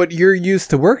 That's what you're used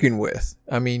to working with.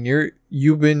 I mean,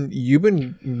 you've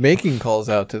been making calls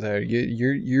out to there.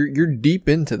 You're deep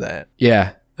into that.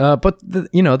 Yeah. But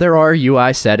there are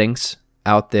UI settings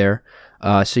out there.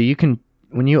 So you can,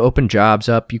 when you open jobs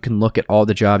up, you can look at all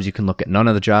the jobs. You can look at none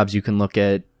of the jobs. You can look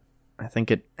at, I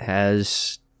think it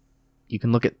has, you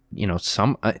can look at,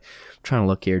 some, I'm trying to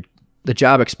look here. The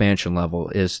job expansion level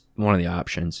is one of the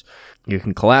options. You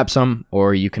can collapse them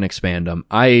or you can expand them.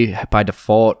 By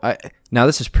default, now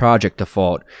this is project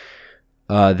default.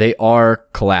 They are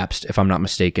collapsed, if I'm not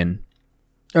mistaken.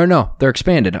 Or no, they're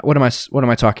expanded. What am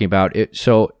I talking about?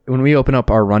 So when we open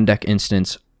up our Rundeck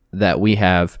instance that we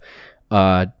have,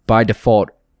 by default,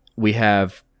 we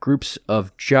have groups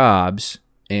of jobs,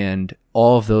 and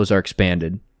all of those are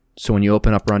expanded. So when you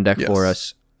open up Rundeck for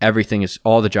us,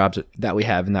 all the jobs that we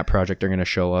have in that project are going to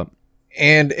show up.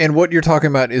 And what you're talking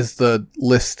about is the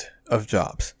list of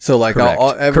jobs. So like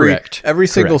every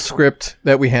single script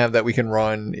that we have that we can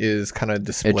run is kind of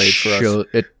displayed for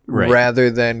us, rather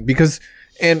than, because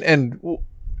and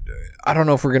I don't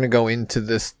know if we're going to go into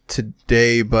this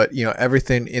today, but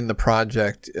everything in the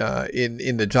project,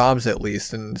 in the jobs at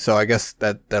least, and so I guess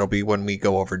that'll be when we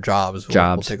go over jobs.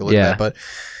 We'll take a look at that. But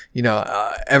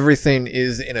everything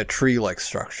is in a tree-like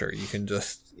structure. You can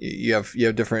just you have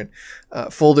different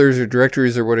folders or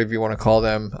directories or whatever you want to call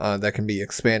them that can be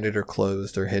expanded or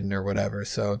closed or hidden or whatever.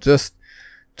 So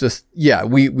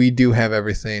we do have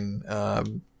everything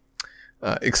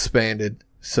expanded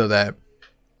so that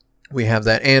we have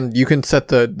that, and you can set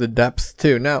the depth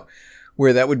too. Now,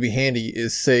 where that would be handy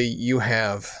is, say you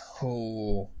have,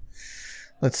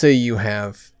 let's say you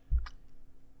have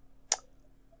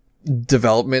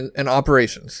development and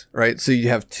operations, right? So you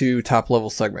have two top level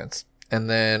segments, and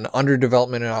then under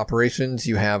development and operations,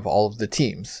 you have all of the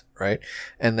teams, right?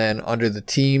 And then under the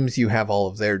teams, you have all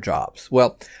of their jobs.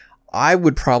 Well, I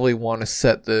would probably want to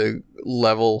set the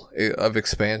level of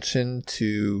expansion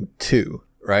to 2.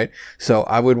 Right. So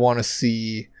I would want to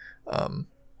see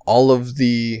all of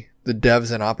the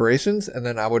devs and operations, and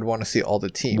then I would want to see all the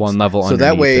teams. One level so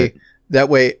underneath that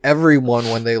way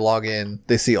everyone, when they log in,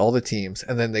 they see all the teams,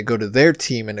 and then they go to their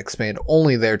team and expand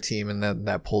only their team, and then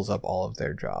that pulls up all of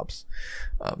their jobs.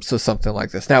 So something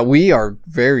like this. Now, we are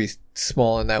very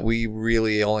small in that we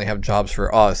really only have jobs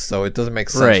for us, so it doesn't make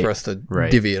sense for us to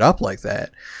divvy it up like that.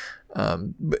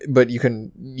 But you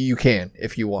can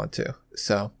if you want to.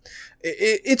 So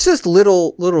it's just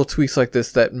little tweaks like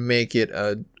this that make it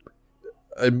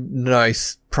a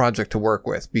nice project to work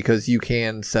with, because you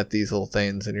can set these little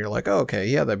things and you're like, oh, okay,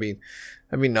 yeah, that'd be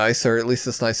nice, or at least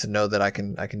it's nice to know that I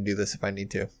can do this if I need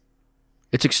to.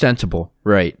 It's extensible,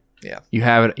 right? Yeah. You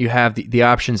have the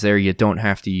options there. You don't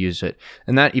have to use it.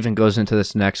 And that even goes into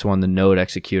this next one, the node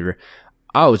executor.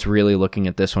 I was really looking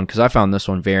at this one because I found this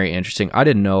one very interesting. I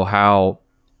didn't know how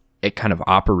it kind of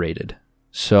operated.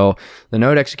 So the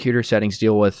node executor settings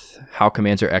deal with how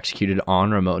commands are executed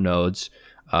on remote nodes.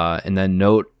 And then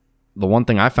the one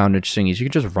thing I found interesting is you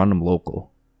can just run them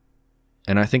local.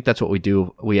 And I think that's what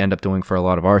we end up doing for a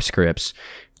lot of our scripts.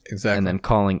 Exactly. And then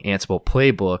calling Ansible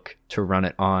Playbook to run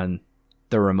it on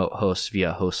the remote host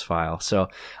via host file. So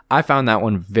I found that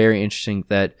one very interesting,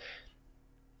 that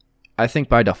I think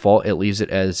by default it leaves it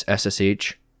as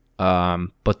SSH.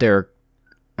 But there are,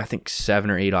 I think, 7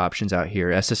 or 8 options out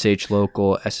here: SSH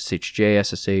local, SSHJ,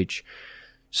 SSH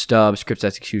stub, script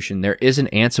execution. There is an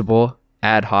Ansible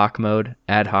ad hoc node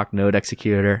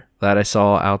executor that I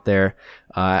saw out there.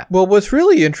 Well, what's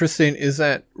really interesting is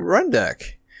that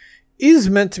Rundeck is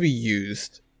meant to be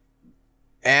used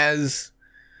as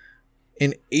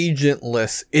an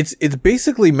agentless. It's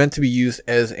basically meant to be used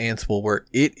as Ansible, where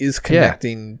it is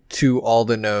connecting to all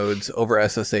the nodes over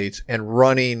SSH and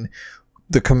running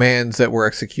the commands that we're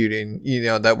executing,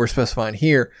 that we're specifying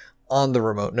here on the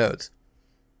remote nodes.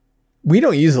 We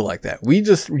don't use it like that. We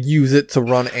just use it to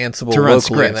run Ansible locally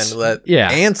scripts, and then let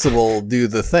Ansible do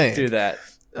the thing. Do that.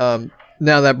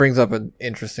 Now that brings up an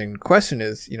interesting question: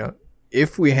 is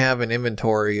if we have an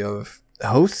inventory of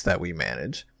hosts that we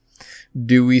manage,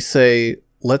 do we say,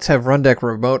 let's have Rundeck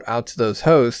remote out to those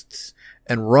hosts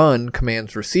and run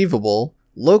commands receivable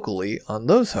locally on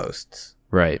those hosts?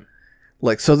 Right.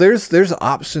 So there's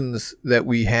options that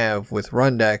we have with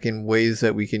Rundeck in ways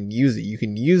that we can use it. You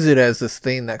can use it as this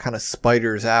thing that kind of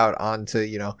spiders out onto,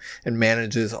 and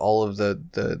manages all of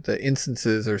the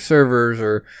instances or servers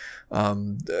or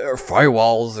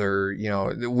firewalls or,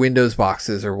 Windows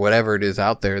boxes or whatever it is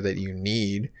out there that you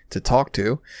need to talk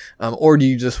to. Or do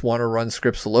you just want to run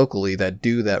scripts locally that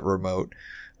do that remote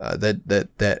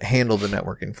that handle the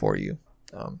networking for you.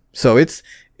 So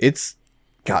it's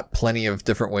got plenty of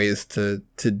different ways to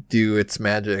do its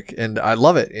magic, and I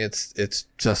love it. It's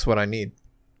just what I need.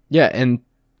 Yeah, and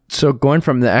so going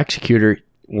from the executor,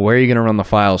 where are you going to run the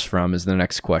files from is the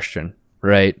next question,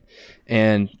 right?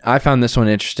 And I found this one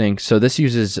interesting. So this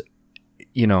uses,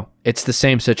 it's the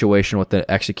same situation with the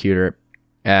executor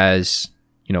as,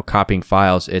 copying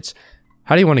files. It's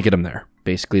how do you want to get them there,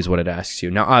 basically, is what it asks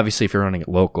you. Now, obviously, if you're running it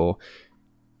local,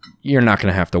 you're not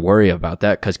going to have to worry about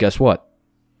that, because guess what?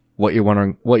 What you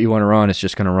want to run is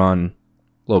just going to run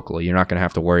locally. You're not going to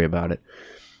have to worry about it.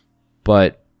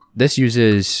 But this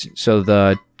uses, so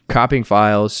the copying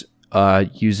files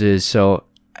uses, so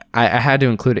I had to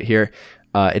include it here.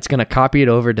 It's going to copy it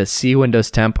over to C Windows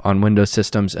temp on Windows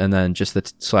systems, and then just the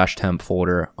 /temp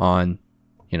folder on,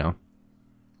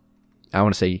 I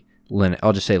want to say Linux.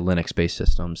 I'll just say Linux-based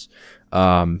systems.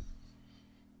 But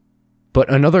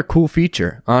another cool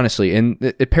feature, honestly, and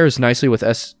it pairs nicely with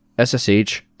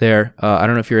SSH there. I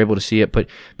don't know if you're able to see it, but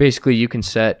basically you can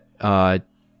set the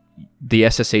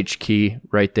SSH key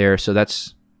right there. So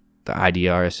that's the ID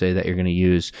RSA that you're going to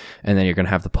use, and then you're going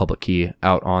to have the public key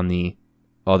out on the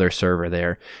other server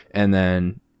there, and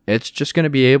then it's just going to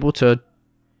be able to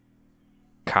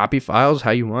copy files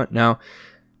how you want. Now,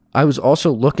 I was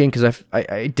also looking, because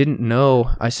I didn't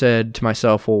know. I said to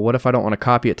myself, well, what if I don't want to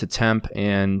copy it to temp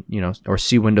and, or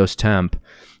C Windows temp?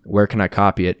 Where can I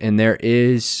copy it? And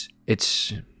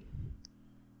it's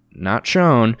not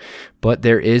shown, but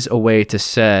there is a way to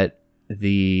set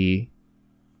the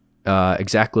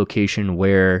exact location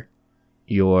where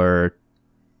your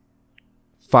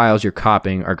files you're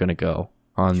copying are going to go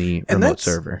on the remote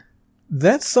server.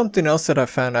 That's something else that I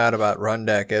found out about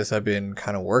Rundeck as I've been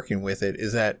kind of working with it,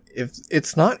 is that if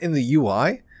it's not in the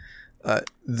UI,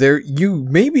 you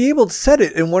may be able to set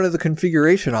it in one of the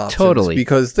configuration options. Totally.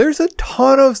 Because there's a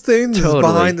ton of things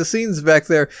behind the scenes back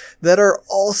there that are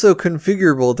also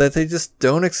configurable that they just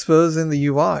don't expose in the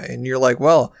UI. And you're like,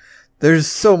 well, there's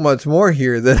so much more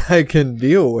here that I can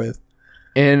deal with.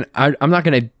 And I'm not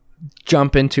going to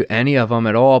jump into any of them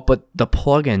at all, but the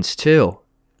plugins too.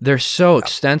 They're so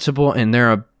extensible, and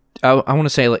I want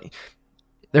to say, like,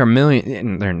 there are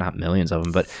millions. They're not millions of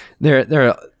them, but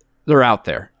they're out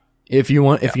there. If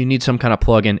you need some kind of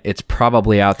plugin, it's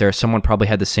probably out there. Someone probably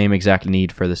had the same exact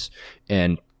need for this,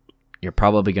 and you're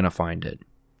probably going to find it.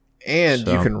 And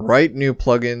you can write new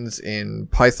plugins in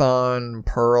Python,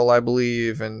 Perl, I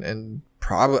believe, and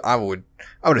probably I would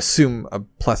assume a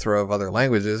plethora of other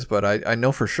languages, but I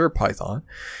know for sure Python,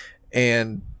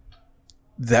 and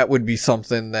that would be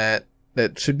something that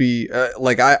should be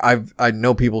like I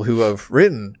know people who have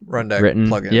written Rundeck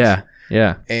plugins.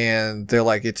 Yeah. And they're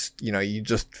like, it's, you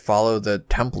just follow the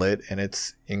template and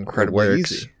it's incredibly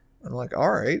easy. I'm like, all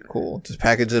right, cool. Just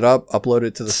package it up, upload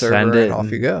it to the server, and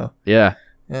off you go. Yeah.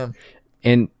 Yeah.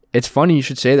 And it's funny you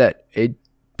should say that,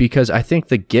 because I think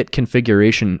the Git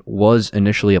configuration was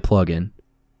initially a plugin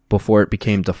before it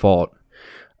became default.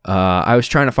 I was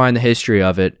trying to find the history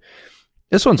of it.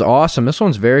 This one's awesome. This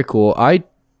one's very cool.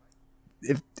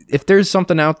 If there's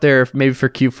something out there, maybe for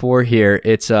Q4 here,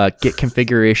 it's Git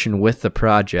configuration with the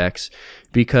projects,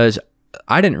 because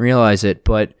I didn't realize it,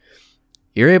 but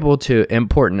you're able to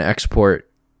import and export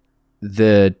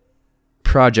the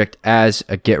project as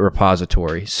a Git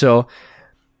repository. So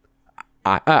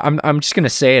I'm just going to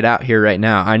say it out here right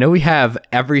now. I know we have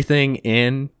everything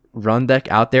in Rundeck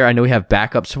out there. I know we have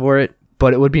backups for it,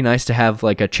 but it would be nice to have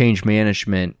like a change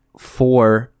management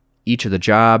for each of the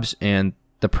jobs and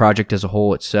the project as a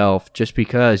whole itself, just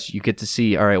because you get to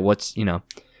see, all right,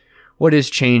 what is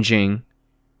changing,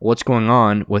 what's going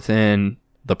on within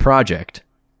the project.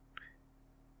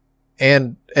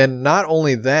 And not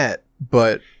only that,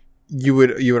 but you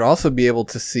would also be able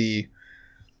to see,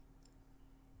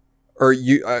 or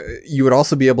you would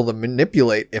also be able to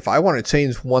manipulate. If I want to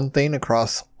change one thing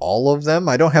across all of them,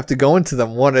 I don't have to go into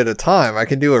them one at a time. I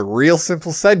can do a real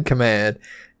simple sed command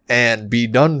and be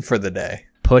done for the day.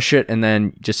 Push it and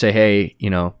then just say, hey,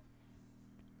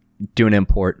 do an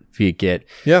import via Git.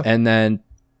 Yeah. And then,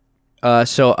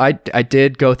 so I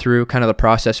did go through kind of the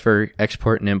process for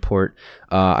export and import.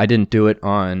 I didn't do it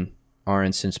on our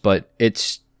instance, but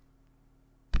it's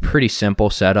pretty simple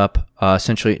setup.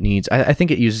 Essentially, it needs, I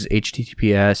think it uses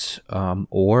HTTPS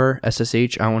or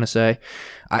SSH, I want to say.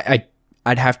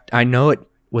 I know it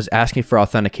was asking for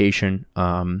authentication.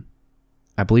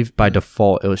 I believe by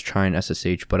default it was trying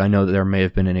SSH, but I know that there may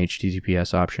have been an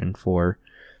HTTPS option for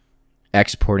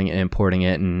exporting and importing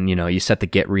it, and you set the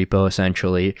Git repo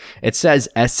essentially. It says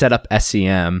setup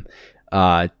SCM,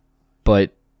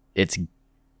 but it's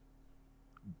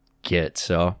Git,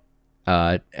 so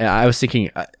I was thinking,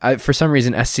 for some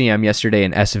reason, SCM yesterday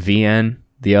and SVN,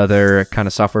 the other kind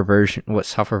of software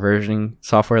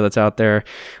that's out there,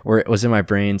 or it was in my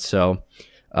brain. So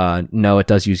no, it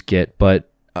does use Git,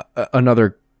 but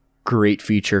another great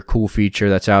feature, cool feature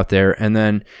that's out there. And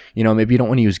then, maybe you don't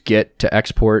want to use Git to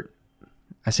export.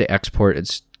 I say export,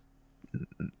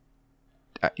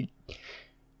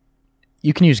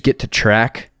 you can use Git to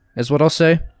track is what I'll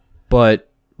say,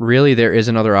 but really there is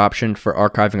another option for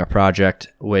archiving a project,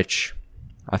 which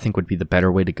I think would be the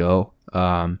better way to go.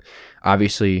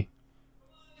 Obviously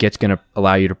Git's going to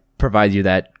allow you to provide you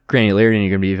that granularity, and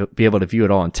you're going to be able to view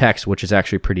it all in text, which is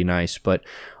actually pretty nice, but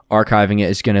archiving it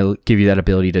is going to give you that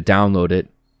ability to download it,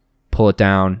 pull it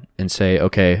down, and say,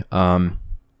 okay,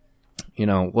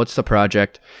 what's the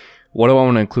project? What do I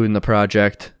want to include in the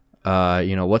project?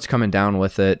 What's coming down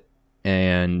with it?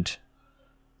 And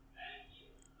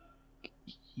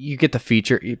you get the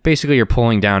feature. Basically, you're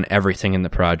pulling down everything in the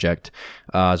project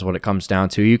is what it comes down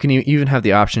to. You can even have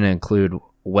the option to include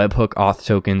webhook auth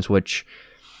tokens, which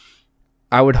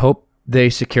I would hope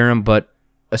they secure them, but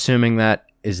assuming that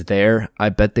is there, I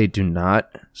bet they do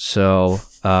not. So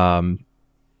I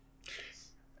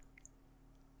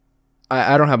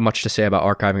don't have much to say about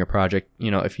archiving a project.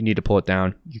 If you need to pull it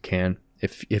down, you can.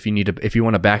 If you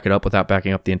want to back it up without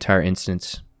backing up the entire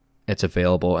instance, it's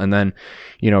available. And then,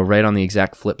 right on the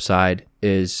exact flip side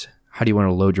is, how do you want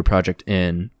to load your project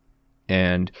in?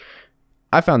 And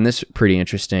I found this pretty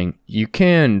interesting. You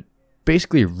can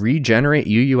basically regenerate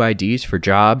UUIDs for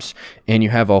jobs, and you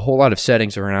have a whole lot of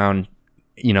settings around,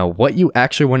 what you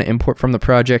actually want to import from the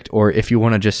project, or if you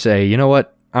want to just say, you know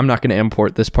what, I'm not going to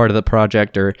import this part of the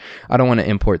project, or I don't want to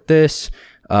import this.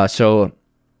 So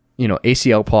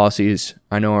ACL policies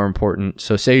I know are important.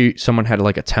 So say someone had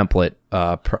like a template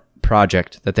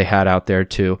project that they had out there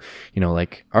to,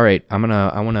 all right, I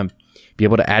want to be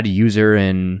able to add a user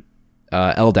in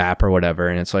LDAP or whatever.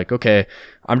 And it's like, okay,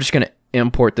 I'm just going to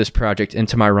import this project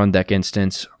into my Rundeck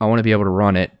instance. I want to be able to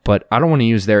run it, but I don't want to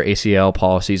use their ACL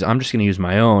policies. I'm just going to use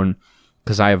my own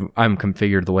because I'm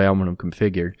configured the way I want them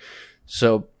configured.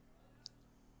 So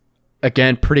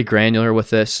again, pretty granular with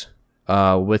this,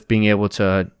 with being able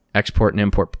to export and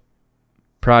import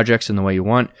projects in the way you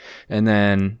want. And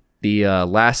then the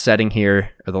last setting here,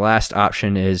 or the last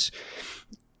option, is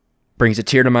brings a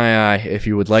tear to my eye if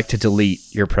you would like to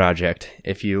delete your project.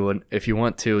 If you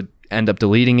want to end up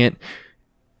deleting it,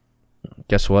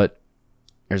 guess what?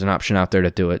 There's an option out there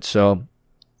to do it. So,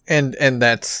 and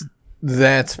that's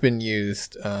been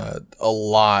used a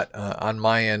lot on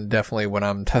my end, definitely when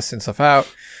I'm testing stuff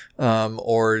out.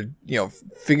 Or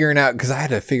figuring out, because I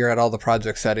had to figure out all the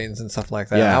project settings and stuff like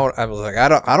that. Yeah. I was like, I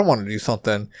don't want to do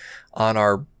something on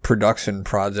our production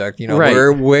project, right,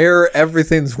 where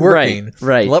everything's working.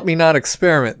 Right. Let me not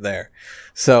experiment there.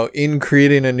 So in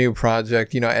creating a new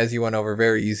project, as you went over,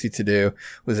 very easy to do.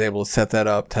 Was able to set that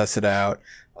up, test it out,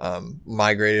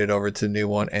 migrate it over to a new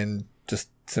one, and just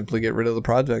simply get rid of the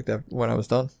project when I was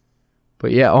done.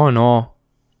 But yeah, all in all,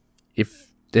 if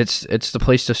it's the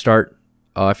place to start.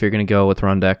 If you're going to go with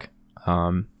Rundeck.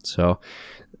 So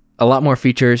a lot more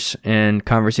features and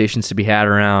conversations to be had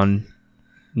around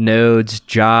nodes,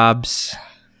 jobs,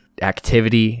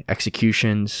 activity,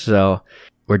 executions. So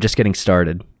we're just getting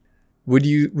started. Would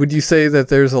you say that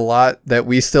there's a lot that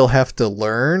we still have to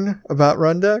learn about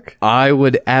Rundeck? I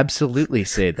would absolutely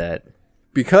say that.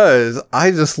 Because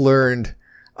I just learned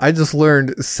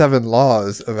 7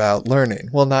 laws about learning.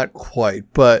 Well, not quite,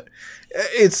 but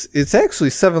it's actually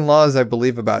 7 laws, I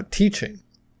believe, about teaching.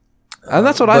 And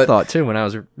that's what I thought too when I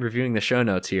was reviewing the show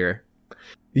notes here.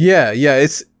 Yeah,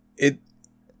 it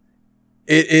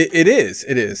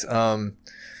is.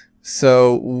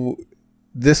 So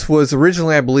this was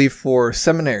originally, I believe, for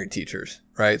seminary teachers,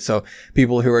 right? So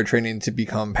people who are training to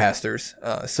become pastors.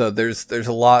 So there's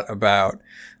a lot about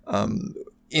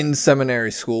in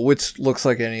seminary school, which looks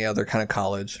like any other kind of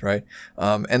college, right?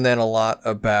 And then a lot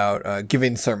about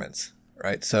giving sermons.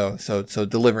 Right. So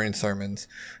delivering sermons,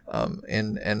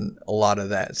 and a lot of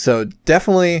that. So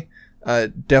definitely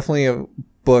a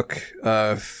book,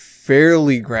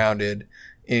 fairly grounded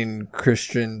in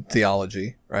Christian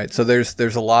theology. Right. So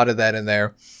there's a lot of that in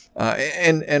there.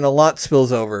 And a lot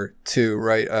spills over to,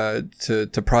 right,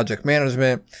 to project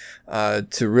management,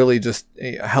 to really just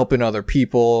helping other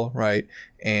people. Right.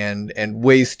 And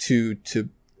ways to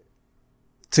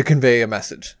convey a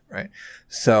message. Right.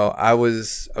 So I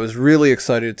was really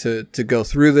excited to go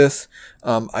through this.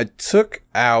 I took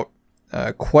out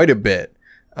quite a bit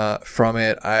from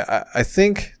it. I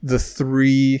think the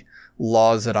 3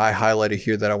 laws that I highlighted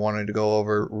here that I wanted to go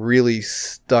over really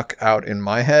stuck out in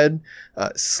my head,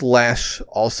 /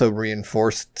 also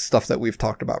reinforced stuff that we've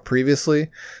talked about previously.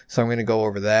 So I'm going to go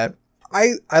over that.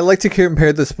 I like to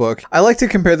compare this book. I like to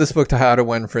compare this book to How to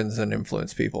Win Friends and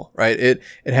Influence People, right? It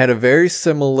had a very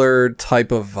similar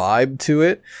type of vibe to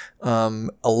it. A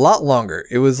lot longer.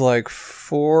 It was like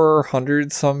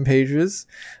 400 some pages.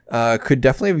 Could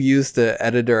definitely have used the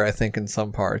editor, I think, in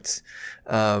some parts.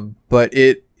 But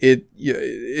it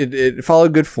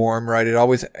followed good form, right? It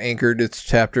always anchored its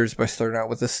chapters by starting out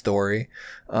with a story.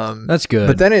 That's good.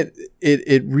 But then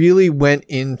it really went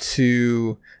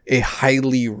into a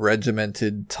highly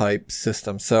regimented type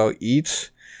system. So each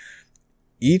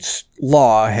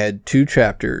law had 2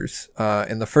 chapters,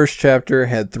 and the first chapter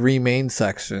had 3 main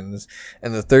sections,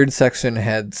 and the third section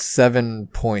had 7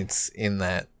 points in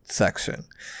that section.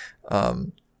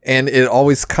 And it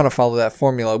always kind of followed that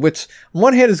formula, which on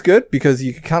one hand is good because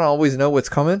you can kind of always know what's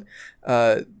coming.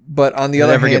 But on the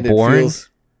other hand, it feels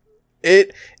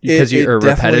because you're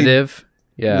repetitive.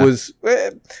 Yeah,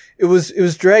 it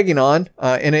was dragging on,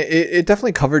 and it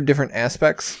definitely covered different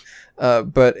aspects.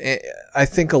 But I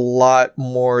think there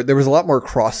was a lot more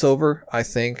crossover, I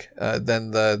think, than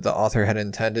the author had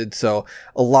intended. So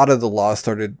a lot of the laws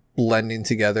started blending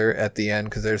together at the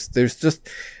end because there's just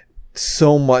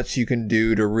so much you can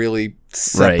do to really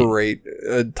separate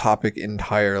a topic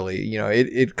entirely. You know,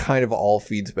 it kind of all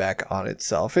feeds back on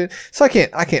itself. So I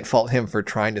can't fault him for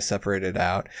trying to separate it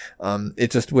out. It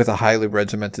just, with a highly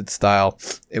regimented style,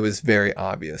 it was very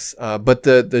obvious. But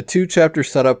the 2 chapter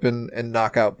setup and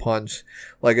knockout punch,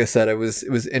 like I said, it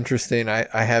was interesting.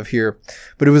 I have here,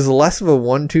 but it was less of a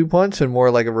 1-2 punch and more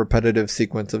like a repetitive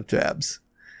sequence of jabs.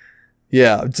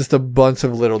 Yeah, just a bunch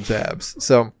of little jabs.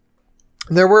 So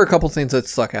there were a couple things that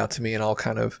stuck out to me, and I'll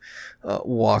kind of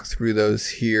walk through those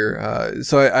here.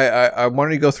 So I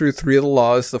wanted to go through 3 of the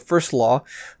laws. The first law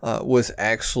was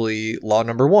actually law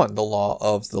number 1, the law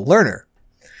of the learner.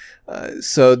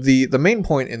 So the main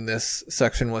point in this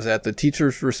section was that the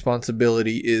teacher's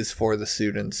responsibility is for the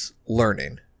student's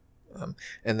learning.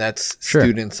 And that's Sure.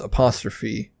 students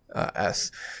apostrophe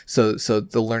S. So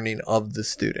the learning of the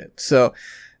student. So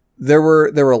there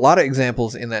were a lot of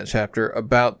examples in that chapter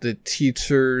about the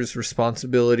teacher's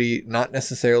responsibility not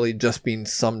necessarily just being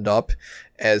summed up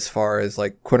as far as,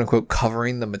 like, quote unquote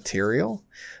covering the material.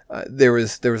 There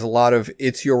was a lot of,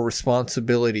 it's your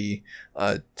responsibility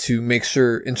to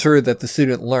ensure that the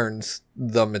student learns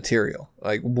the material,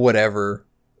 like whatever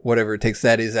it takes.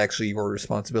 That is actually your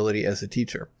responsibility as a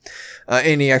teacher.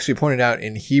 And he actually pointed out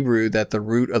in Hebrew that the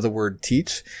root of the word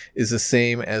teach is the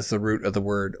same as the root of the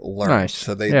word learn. Nice.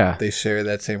 So they share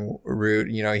that same root.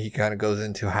 You know, he kind of goes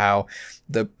into how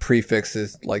the prefix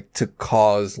is like to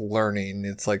cause learning.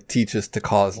 It's like teaches to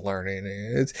cause learning.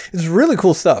 It's really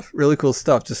cool stuff. Really cool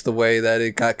stuff. Just the way that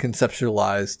it got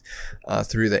conceptualized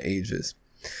through the ages.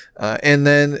 And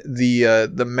then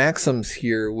the maxims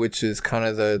here, which is kind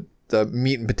of the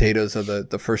meat and potatoes of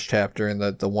the first chapter and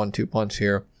the 1-2 punch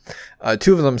here.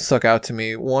 2 of them stuck out to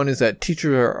me. One is that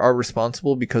teachers are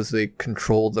responsible because they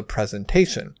control the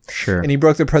presentation. Sure. And he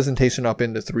broke the presentation up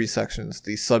into 3 sections: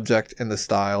 the subject and the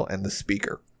style and the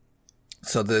speaker.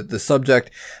 So the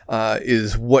subject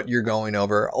is what you're going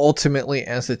over. Ultimately,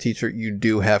 as a teacher, you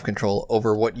do have control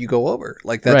over what you go over.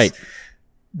 Like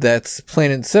that's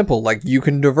plain and simple. Like, you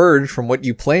can diverge from what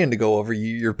you plan to go over.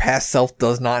 Your past self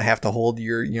does not have to hold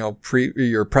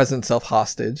your present self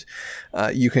hostage.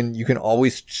 You can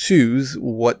always choose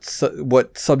what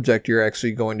subject you're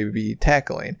actually going to be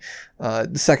tackling.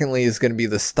 Secondly is going to be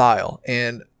the style.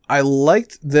 And I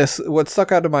liked this. What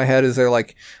stuck out of my head is they're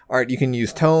like, all right, you can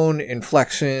use tone,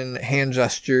 inflection, hand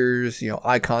gestures,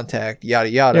 eye contact, yada,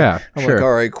 yada. Yeah, I'm sure. like,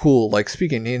 all right, cool. Like,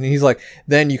 speaking. And he's like,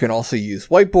 then you can also use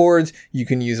whiteboards. You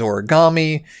can use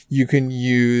origami. You can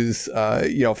use,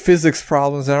 physics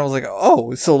problems. And I was like,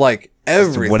 oh, so like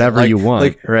everything. Whatever you want.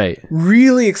 Like, right.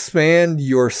 really expand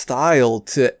your style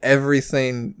to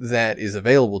everything that is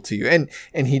available to you.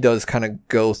 And he does kind of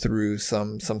go through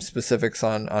some specifics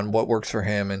on what works for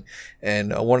him.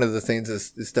 And one of the things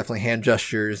is definitely hand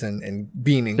gestures and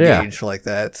being engaged like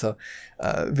that. So,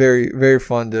 very, very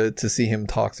fun to see him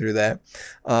talk through that.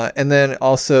 And then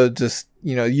also just,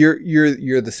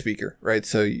 you're the speaker, right?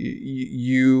 So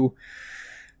you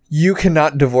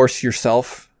cannot divorce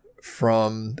yourself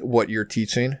from what you're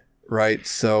teaching, right?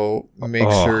 So make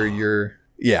sure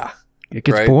it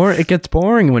gets boring. It gets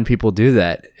boring when people do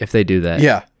that. If they do that,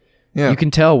 yeah, you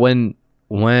can tell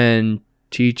when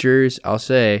teachers, I'll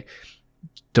say,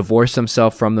 divorce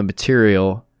themselves from the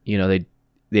material. They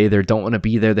either don't want to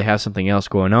be there, they have something else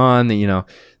going on.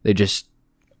 They just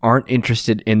aren't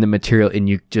interested in the material and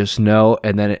you just know,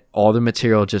 and then all the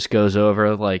material just goes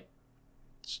over like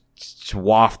just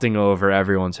wafting over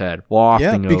everyone's head,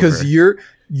 wafting because over.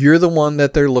 you're the one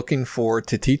that they're looking for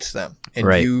to teach them, and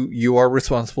Right. you are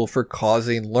responsible for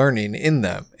causing learning in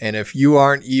them. And if you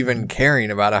aren't even caring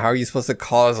about it, how are you supposed to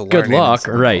cause learning? Good luck. in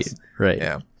someone Right. else? Right.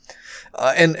 Yeah.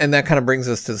 And that kind of brings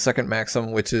us to the second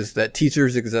maxim, which is that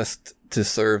teachers exist to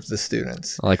serve the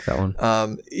students. I like that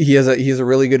one. He has a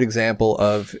really good example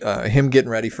of him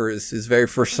getting ready for his very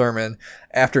first sermon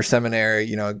after seminary.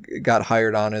 You know, got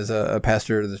hired on as a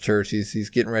pastor of the church. He's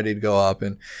getting ready to go up,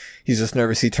 and he's just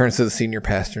nervous. He turns to the senior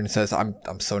pastor and says, "I'm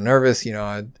so nervous." You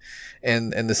know,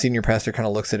 and the senior pastor kind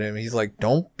of looks at him. And he's like,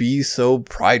 "Don't be so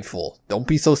prideful. Don't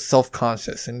be so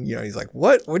self-conscious." And you know, he's like,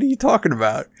 "What? What are you talking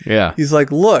about?" Yeah. He's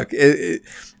like, "Look,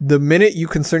 the minute you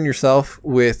concern yourself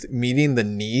with meeting the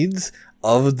needs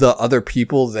of the other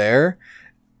people there,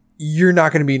 you're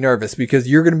not going to be nervous, because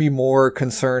you're going to be more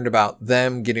concerned about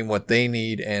them getting what they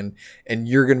need, and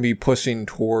you're going to be pushing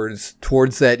towards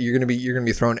that. You're going to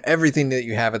be throwing everything that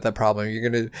you have at that problem. You're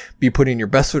going to be putting your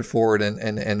best foot forward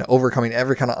and overcoming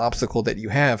every kind of obstacle that you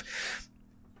have,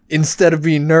 instead of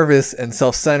being nervous and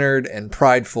self-centered and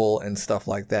prideful and stuff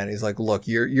like that." And he's like, "Look,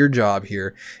 your job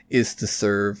here is to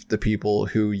serve the people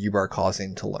who you are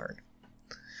causing to learn."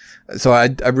 So I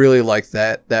really like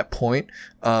that point.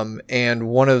 And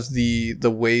one of the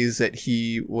ways that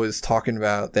he was talking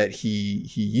about that he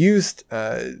used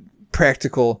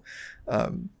practical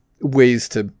ways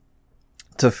to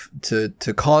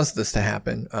cause this to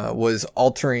happen was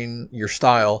altering your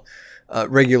style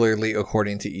regularly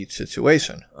according to each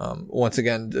situation. Once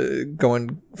again,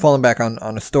 falling back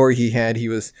on a story he had, he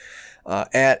was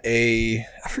at I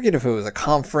forget if it was a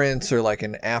conference or like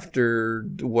an after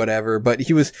whatever, but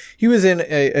he was in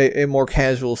a more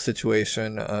casual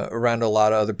situation around a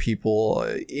lot of other people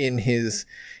in his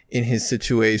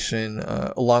situation,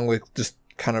 along with just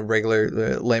kind of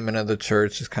regular laymen of the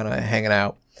church, just kind of hanging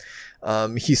out.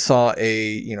 He saw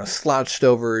a, slouched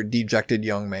over, dejected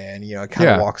young man, kind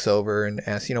of walks over and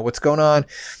asks, what's going on?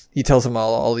 He tells him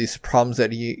all these problems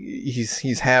that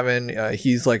he's having.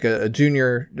 He's like a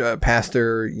junior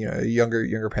pastor, a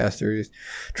younger pastor. He's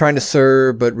trying to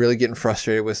serve, but really getting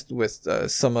frustrated with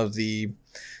some of the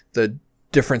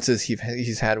differences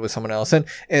he's had with someone else, and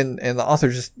the author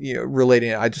just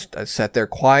relating it. I sat there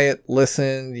quiet,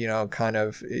 listened, kind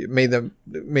of made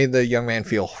the young man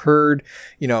feel heard,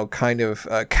 kind of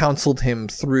counseled him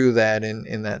through that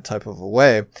in that type of a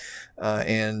way,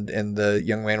 and the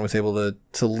young man was able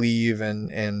to leave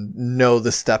and know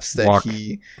the steps that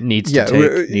he needed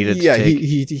to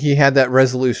take. He had that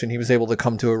resolution. He was able to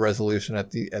come to a resolution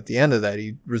at the end of that.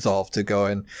 He resolved to go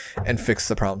and fix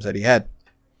the problems that he had.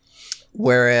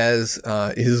 Whereas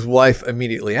his wife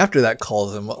immediately after that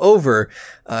calls him over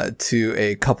to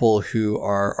a couple who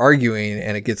are arguing,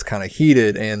 and it gets kind of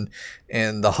heated, and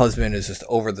the husband is just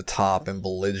over the top and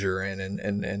belligerent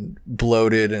and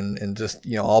bloated and just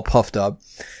all puffed up,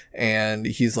 and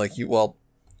he's like, well,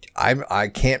 I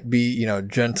can't be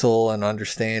gentle and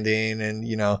understanding and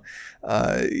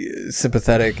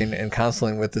sympathetic and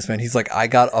counseling with this man. He's like, I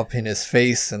got up in his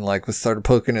face and started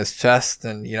poking his chest,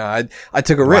 and I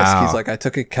took a risk. He's like, I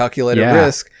took a calculated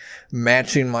risk,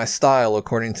 matching my style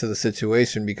according to the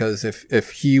situation, because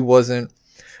if he wasn't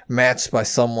matched by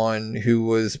someone who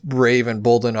was brave and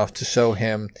bold enough to show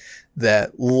him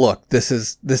that, look, this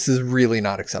is really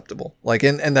not acceptable.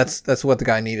 And that's what the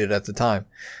guy needed at the time.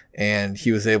 And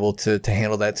he was able to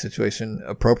handle that situation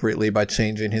appropriately by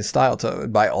changing his style,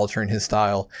 by altering his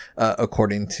style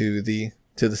according to the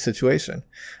situation.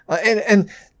 And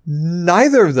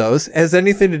neither of those has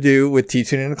anything to do with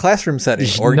teaching in a classroom setting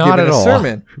or giving a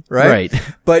sermon, right?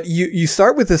 But you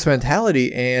start with this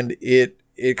mentality, and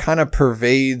it kind of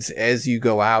pervades as you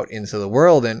go out into the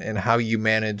world and how you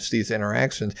manage these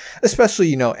interactions,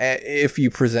 especially, if you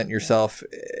present yourself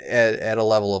at a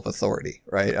level of authority,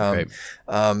 right?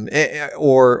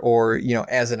 Or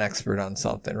as an expert on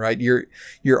something, right?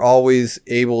 You're always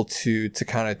able to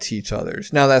kind of teach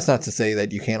others. Now, that's not to say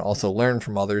that you can't also learn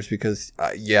from others, because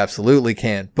you absolutely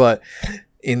can. But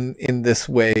in this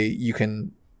way, you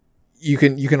can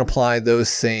apply those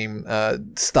same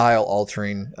style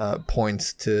altering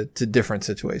points to different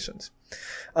situations.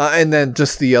 And then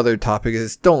just the other topic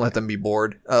is, don't let them be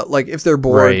bored. If they're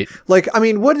bored,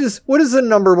 what is the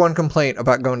number one complaint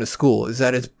about going to school? Is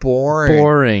that it's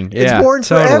boring. It's boring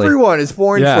for everyone. It's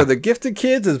boring for the gifted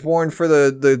kids. It's boring for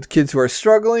the kids who are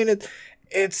struggling.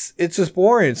 It's just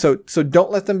boring. So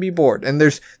don't let them be bored. And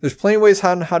there's plenty of ways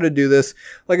on how to do this.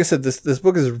 Like I said, this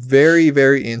book is very,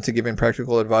 very into giving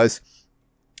practical advice.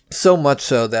 So much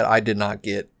so that I did not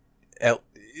get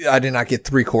I did not get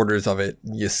 3/4 of it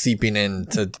seeping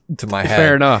into my head.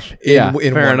 Fair enough. In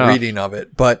fair one enough. reading of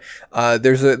it. But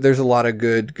there's a lot of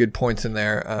good points in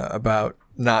there about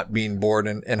not being bored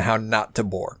and how not to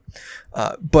bore.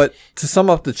 But to sum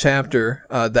up the chapter,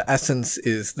 the essence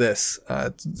is this,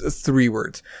 3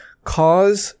 words: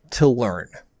 cause to learn.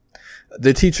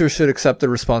 The teacher should accept the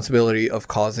responsibility of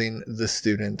causing the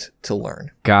student to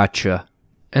learn. Gotcha.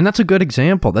 And that's a good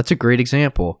example. That's a great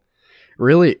example.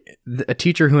 Really, a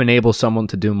teacher who enables someone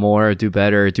to do more, do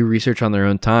better, do research on their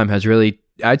own time has really,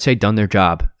 I'd say, done their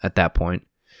job at that point.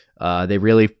 They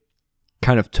really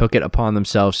kind of took it upon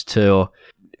themselves to,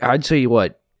 I'd say,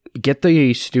 get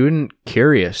the student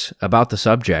curious about the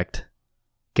subject.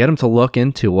 Get them to look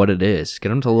into what it is. Get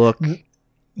them to look more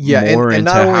and into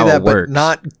not only how that, it works.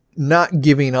 But not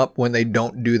giving up when they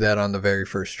don't do that on the very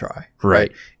first try.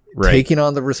 Right. Taking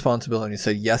on the responsibility and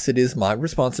say, yes, it is my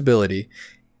responsibility,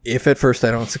 if at first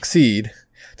I don't succeed,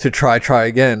 to try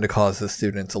again to cause the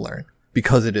student to learn,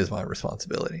 because it is my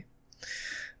responsibility.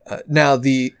 Now,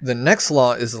 the next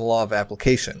law is the law of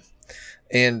application.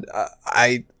 And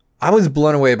I was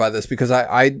blown away by this, because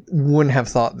I wouldn't have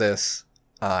thought this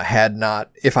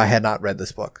if I had not read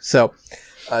this book. So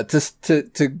just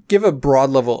to give a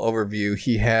broad level overview,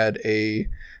 he had a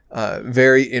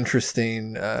very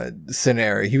interesting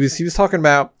scenario. He was talking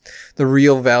about the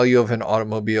real value of an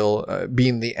automobile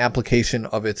being the application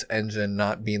of its engine,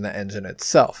 not being the engine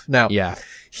itself. Now,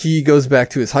 he goes back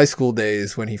to his high school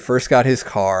days when he first got his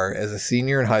car as a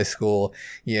senior in high school,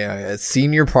 at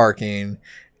senior parking,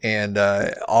 and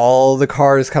all the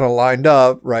cars kind of lined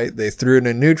up, right? They threw it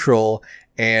in neutral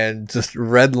and just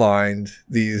redlined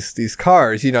these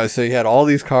cars, so you had all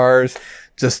these cars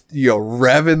just,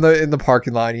 rev in the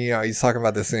parking lot. He's talking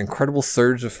about this incredible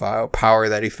surge of power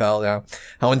that he felt,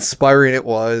 how inspiring it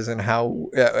was, and how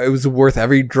it was worth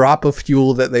every drop of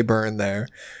fuel that they burned there.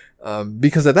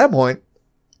 Because at that point,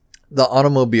 the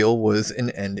automobile was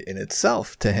an end in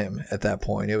itself to him at that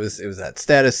point. It was that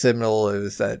status symbol. It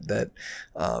was that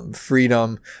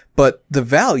freedom, but the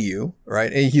value,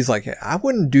 right? And he's like, I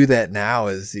wouldn't do that now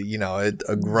as,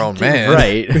 a grown man.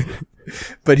 Right.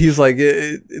 But he's like,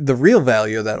 the real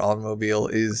value of that automobile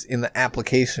is in the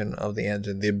application of the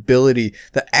engine, the ability,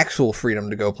 the actual freedom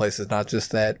to go places, not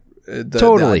just that, the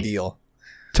ideal.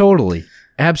 Totally.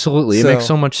 Absolutely. It makes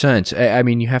so much sense. I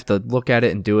mean, you have to look at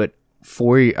it and do it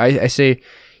for you. I say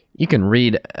you can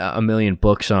read a million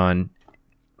books on,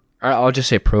 I'll just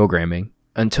say programming.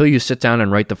 Until you sit down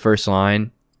and write the first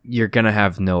line, you're going to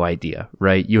have no idea,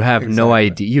 right? You have no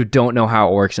idea. You don't know how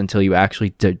it works until you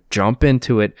actually jump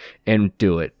into it and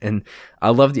do it. And I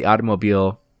love the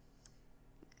automobile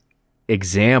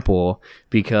example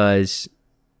because,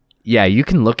 you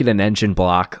can look at an engine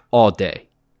block all day,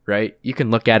 right? You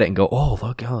can look at it and go, oh,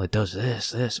 look, it does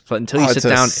this. But until you sit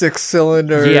down,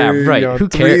 6-cylinder, right? Who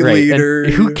cares? Right?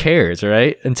 And who cares,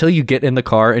 right? Until you get in the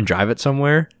car and drive it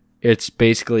somewhere, it's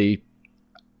basically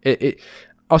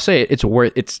I'll say it's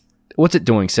what's it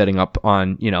doing setting up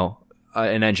on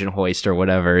an engine hoist or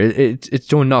whatever. It's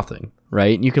doing nothing,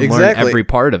 right? You can learn every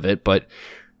part of it, but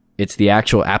it's the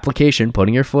actual application,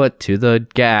 putting your foot to the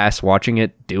gas, watching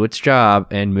it do its job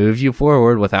and move you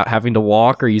forward without having to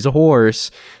walk or use a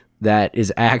horse, that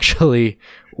is actually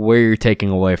where you're taking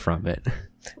away from it.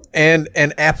 And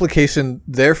an application,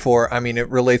 therefore, I mean, it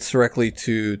relates directly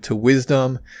to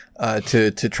wisdom,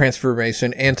 to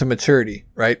transformation, and to maturity,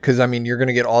 right? Because, I mean, you're going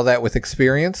to get all that with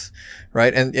experience,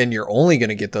 right? And you're only going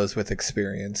to get those with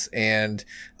experience. And,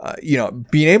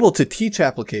 being able to teach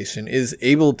application is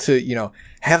able to,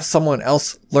 have someone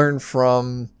else learn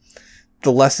from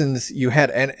the lessons you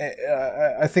had. And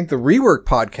I think the Rework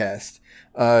podcast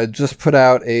just put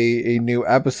out a new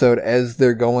episode as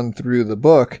they're going through the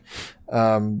book.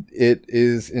 It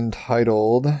is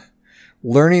entitled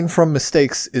Learning from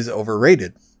Mistakes is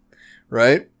Overrated,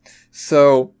 right?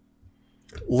 So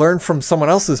learn from someone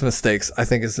else's mistakes, I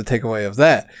think, is the takeaway of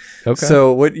that. Okay.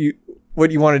 So what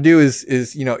you want to do is,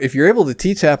 if you're able to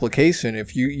teach application,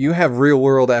 if you have real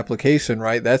world application,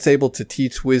 right, that's able to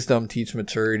teach wisdom, teach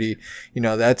maturity,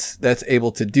 that's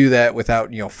able to do that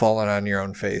without, falling on your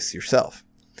own face yourself.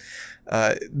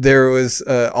 There was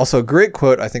also a great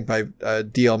quote, I think, by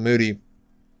D.L. Moody.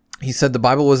 He said the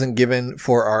Bible wasn't given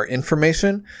for our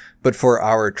information, but for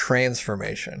our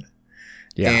transformation.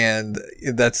 Yeah. And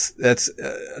that's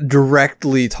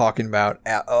directly talking about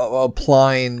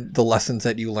applying the lessons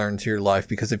that you learn to your life.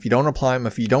 Because if you don't apply them,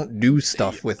 if you don't do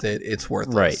stuff with it, it's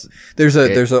worthless. Right. There's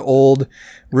an old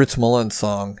Rich Mullins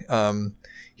song.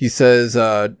 He says,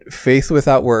 faith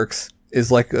without works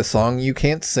is like a song you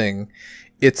can't sing.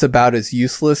 It's about as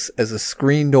useless as a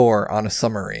screen door on a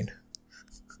submarine.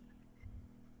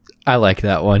 I like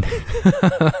that one.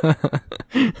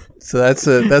 So that's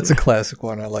a classic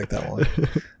one. I like that one.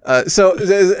 So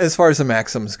as far as the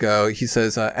maxims go, he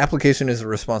says application is a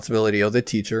responsibility of the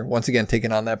teacher. Once again,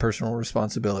 taking on that personal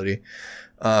responsibility.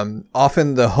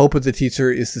 Often the hope of the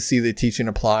teacher is to see the teaching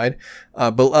applied,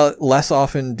 but less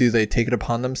often do they take it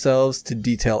upon themselves to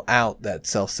detail out that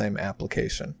self-same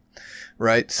application.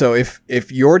 Right. So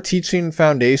if you're teaching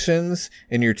foundations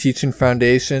and you're teaching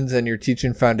foundations and you're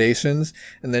teaching foundations,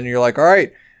 and then you're like, all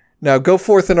right, now go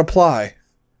forth and apply.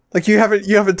 Like you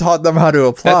haven't taught them how to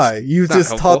apply. You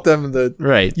just taught them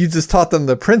you just taught them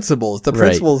the principles. The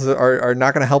principles are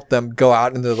not going to help them go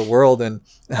out into the world and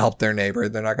help their neighbor.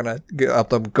 They're not going to help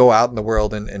them go out in the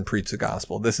world and preach the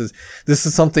gospel. This is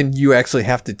something you actually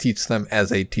have to teach them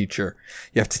as a teacher.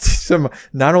 You have to teach them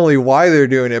not only why they're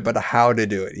doing it, but how to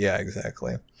do it. Yeah,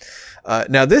 exactly.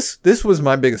 Now this was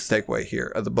my biggest takeaway here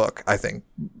of the book, I think,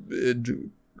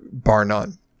 bar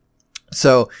none.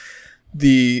 So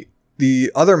the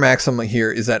other maxim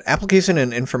here is that application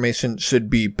and information should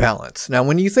be balanced. Now,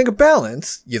 when you think of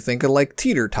balance, you think of like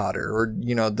teeter-totter or,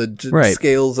 the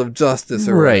scales of justice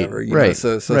or whatever.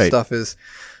 So stuff is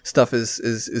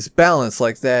balanced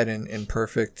like that in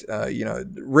perfect,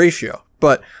 ratio.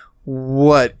 But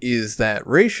what is that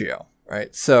ratio,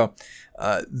 right? So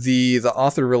the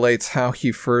author relates how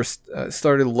he first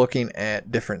started looking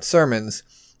at different sermons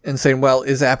and saying, well,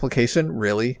 is application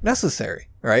really necessary?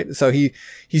 Right. So he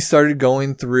started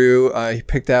going through, he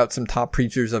picked out some top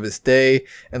preachers of his day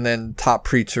and then top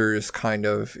preachers kind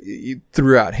of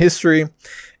throughout history.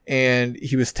 And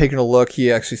he was taking a look.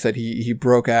 He actually said he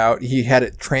broke out, he had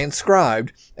it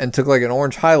transcribed and took like an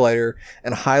orange highlighter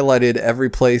and highlighted every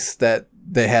place that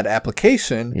they had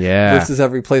application versus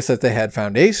every place that they had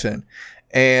foundation.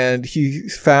 And he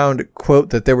found,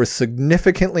 quote, that there was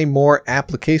significantly more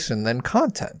application than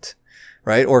content,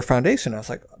 right? Or foundation. I was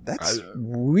like, that's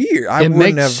weird. It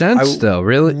makes sense, though.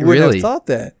 Really? Have thought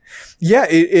that. Yeah,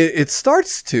 it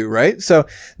starts to, right? So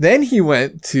then he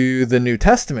went to the New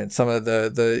Testament, some of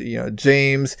the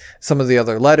James, some of the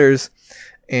other letters,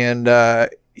 and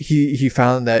he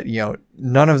found that,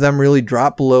 none of them really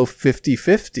drop below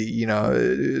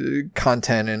 50-50,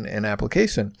 content and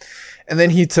application. And then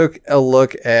he took a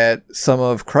look at some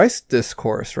of Christ's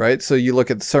discourse, right? So you look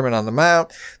at the Sermon on the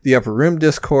Mount, the Upper Room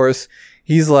Discourse.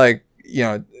 He's like,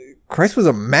 Christ was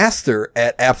a master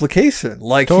at application.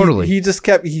 Like totally. He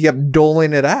kept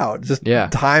doling it out just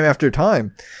time after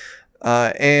time.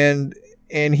 And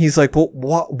he's like,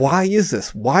 well, why is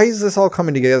this? Why is this all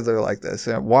coming together like this?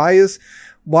 Why is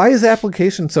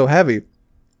application so heavy?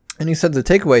 And he said the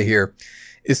takeaway here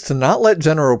is to not let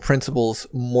general principles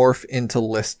morph into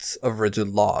lists of rigid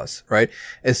laws, right?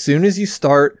 As soon as you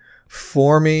start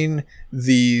forming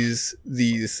these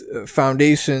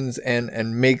foundations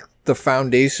and make the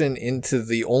foundation into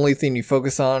the only thing you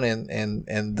focus on and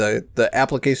the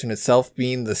application itself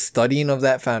being the studying of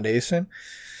that foundation,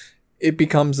 it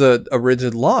becomes a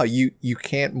rigid law. You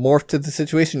can't morph to the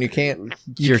situation.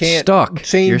 You're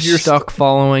stuck. You're stuck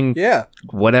following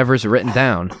whatever's written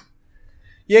down.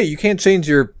 Yeah, you can't change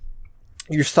your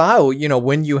style,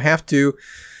 when you have to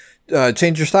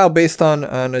change your style based on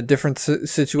a different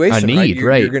situation. A need,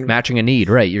 right? You're matching a need,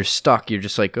 right? You're stuck. You're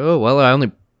just like, oh, well, I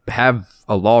only have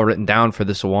a law written down for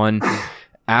this one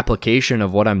application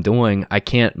of what I'm doing. I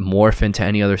can't morph into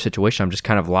any other situation. I'm just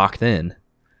kind of locked in.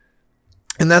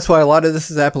 And that's why a lot of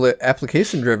this is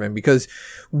application driven, because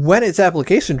when it's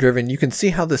application driven, you can see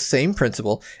how the same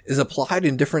principle is applied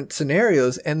in different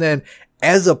scenarios. And then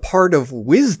as a part of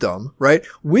wisdom, right?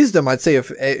 Wisdom, I'd say,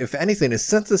 if anything, is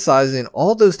synthesizing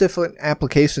all those different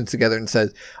applications together and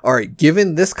says, all right,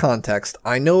 given this context,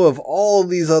 I know of all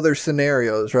these other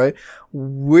scenarios, right?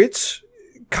 Which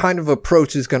kind of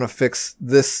approach is going to fix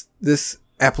this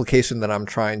application that I'm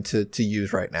trying to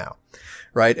use right now?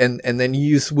 Right. And then you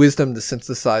use wisdom to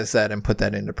synthesize that and put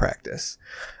that into practice.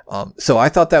 So I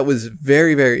thought that was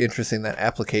very, very interesting, that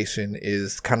application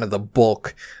is kind of the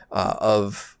bulk,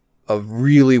 of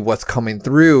really what's coming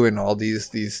through in all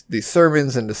these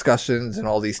sermons and discussions and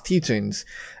all these teachings,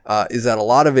 is that a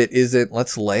lot of it isn't,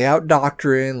 let's lay out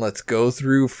doctrine, let's go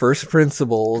through first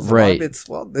principles. Right. It's,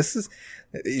 well, this is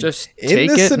just in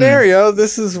this scenario,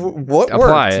 this is what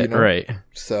apply works. It, right.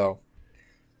 So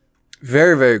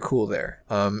very, very cool there.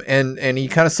 And he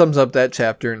kind of sums up that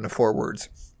chapter in the 4 words.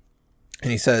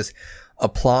 And he says,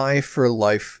 apply for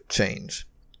life change.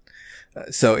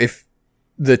 So if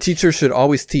the teacher should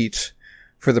always teach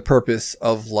for the purpose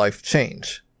of life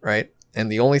change, right?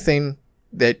 And the only thing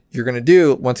that you're going to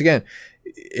do, once again,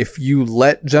 if you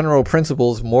let general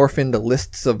principles morph into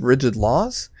lists of rigid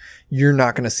laws, you're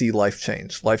not going to see life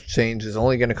change. Life change is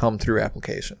only going to come through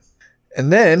application.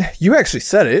 And then you actually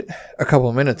said it a couple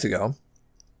of minutes ago,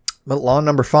 but law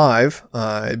number 5,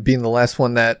 being the last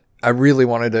one that I really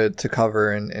wanted to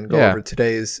cover and go over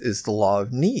today is the law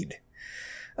of need.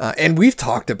 And we've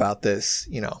talked about this,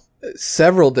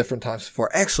 several different times before.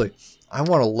 Actually, I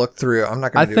want to look through. I'm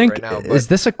not going to do it right now. But is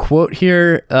this a quote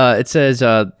here? It says,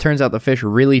 turns out the fish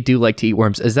really do like to eat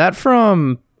worms. Is that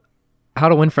from How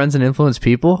to Win Friends and Influence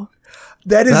People?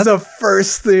 That is the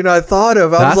first thing I thought of.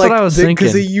 That's what I was thinking.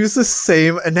 Because they use the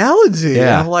same analogy. Yeah. And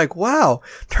I'm like, wow,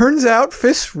 turns out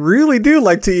fish really do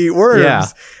like to eat worms. Yeah.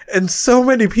 And so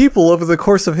many people over the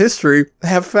course of history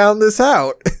have found this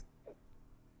out.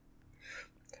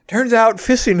 Turns out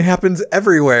fishing happens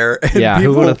everywhere. And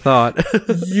who would have thought?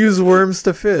 use worms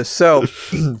to fish. So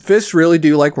fish really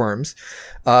do like worms.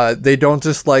 They don't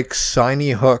just like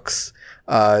shiny hooks.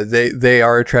 They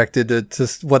are attracted to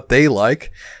what they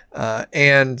like.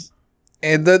 And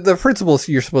the principles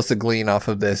you're supposed to glean off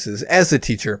of this is, as a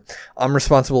teacher, I'm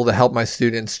responsible to help my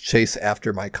students chase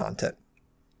after my content.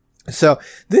 So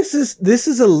this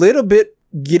is a little bit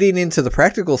getting into the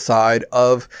practical side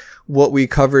of what we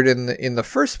covered in the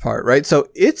first part, right? So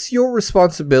it's your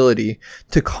responsibility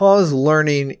to cause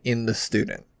learning in the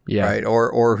student, right?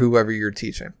 Or whoever you're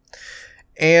teaching.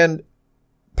 And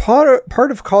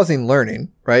part of causing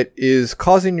learning, right, is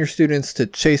causing your students to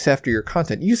chase after your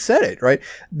content. You said it, right?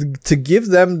 To give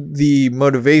them the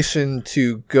motivation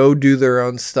to go do their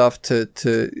own stuff, to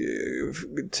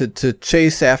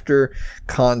chase after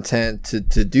content,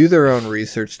 to do their own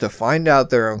research, to find out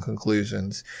their own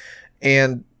conclusions.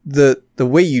 And the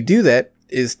way you do that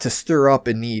is to stir up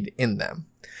a need in them.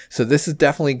 So this is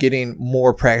definitely getting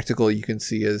more practical, you can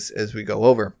see as we go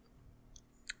over.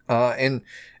 And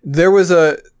there was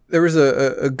a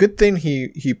good thing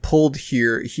he pulled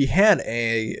here. He had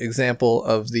a example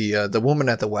of the woman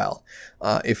at the well.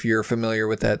 If you're familiar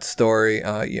with that story,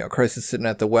 Christ is sitting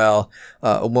at the well.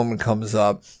 A woman comes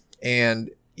up and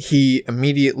he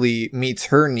immediately meets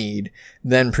her need,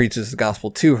 then preaches the gospel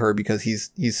to her because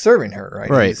he's serving her, right?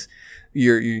 Right.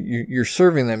 You're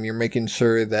serving them. You're making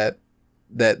sure that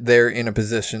they're in a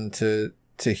position to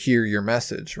hear your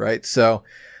message, right? So.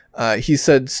 He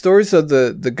said, stories of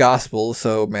the Gospels,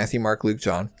 so Matthew, Mark, Luke,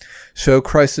 John, show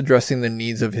Christ addressing the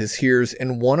needs of his hearers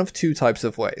in one of two types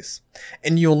of ways.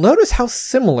 And you'll notice how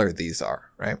similar these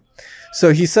are, right?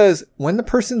 So he says, when the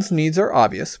person's needs are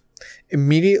obvious,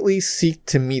 immediately seek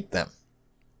to meet them.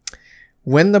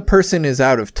 When the person is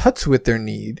out of touch with their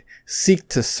need, seek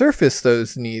to surface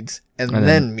those needs and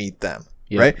then meet them.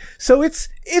 Yeah. Right. So it's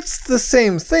the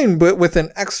same thing, but with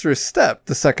an extra step,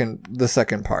 the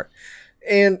second part.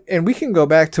 And we can go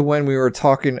back to when we were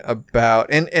talking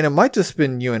about, and it might just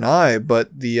been you and I,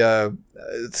 but the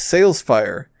sales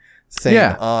fire thing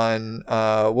on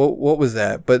what was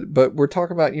that? But we're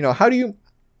talking about, how do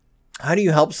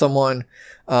you help someone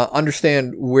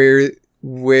understand where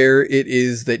it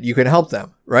is that you can help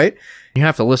them, right? You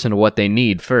have to listen to what they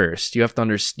need first. You have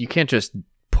to you can't just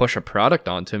push a product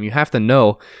onto them. You have to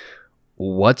know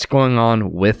what's going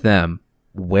on with them.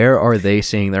 Where are they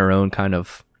seeing their own kind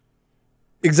of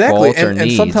exactly,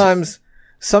 and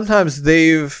sometimes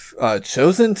they've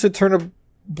chosen to turn a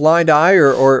blind eye,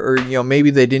 or maybe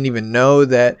they didn't even know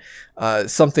that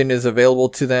something is available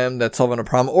to them that's solving a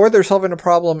problem, or they're solving a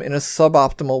problem in a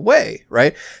suboptimal way,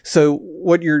 right? So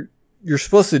what you're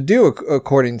supposed to do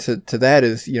according to that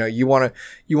is, you want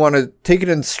to take it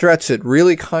and stretch it,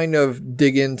 really kind of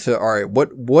dig into, all right,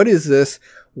 what is this?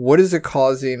 What is it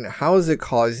causing? How is it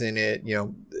causing it?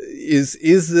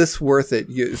 Is this worth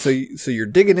it? So you're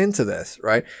digging into this,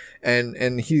 right?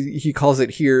 And he calls it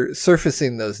here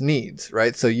surfacing those needs,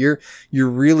 right? So you're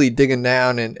really digging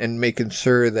down and making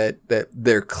sure that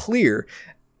they're clear,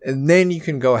 and then you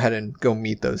can go ahead and go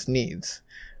meet those needs,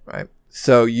 right?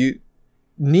 So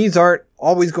needs aren't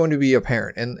always going to be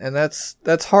apparent, and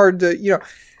that's hard to,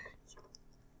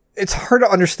 it's hard to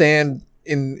understand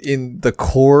in the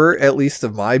core, at least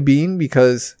of my being,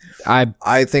 because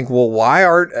I think, well,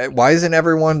 why isn't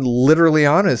everyone literally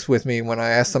honest with me when I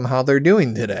ask them how they're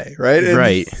doing today, right? And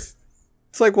right.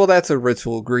 It's like, well, that's a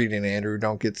ritual greeting, Andrew.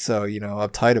 Don't get so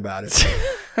uptight about it.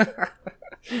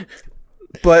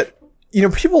 But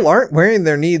people aren't wearing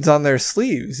their needs on their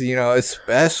sleeves,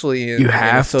 especially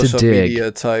in social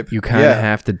media type. You kind of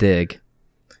have to dig.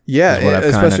 Yeah,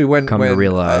 especially when to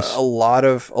realize. A lot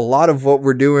of what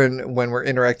we're doing when we're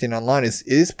interacting online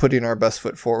is putting our best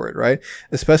foot forward, right?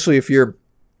 Especially if you're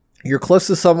you're close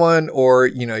to someone, or,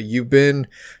 you know, you've been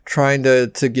trying to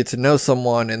get to know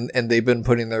someone, and they've been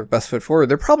putting their best foot forward,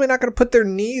 they're probably not going to put their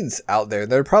needs out there.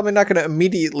 They're probably not going to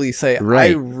immediately say,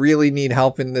 Right. I really need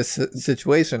help in this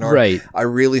situation, or Right. I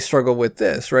really struggle with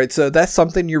this, right? So that's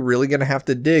something you're really going to have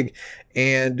to dig,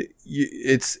 and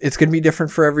it's going to be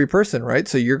different for every person, right?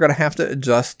 So you're going to have to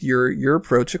adjust your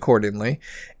approach accordingly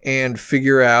and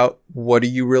figure out, what are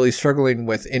you really struggling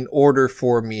with in order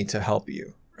for me to help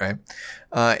you, right?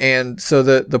 And so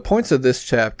the points of this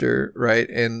chapter, right,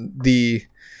 and the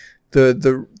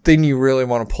thing you really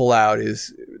want to pull out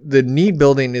is the need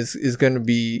building is going to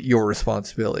be your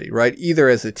responsibility, right? Either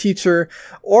as a teacher,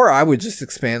 or I would just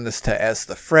expand this to as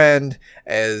the friend,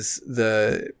 as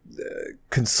the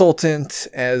consultant,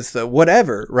 as the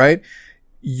whatever, right?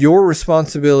 Your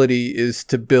responsibility is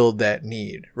to build that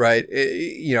need, right?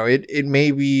 It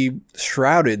may be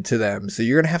shrouded to them. So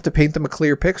you're going to have to paint them a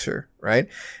clear picture, right?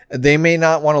 They may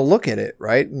not want to look at it,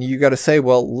 right? And you got to say,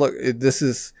 well, look,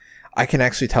 I can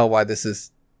actually tell why this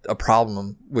is a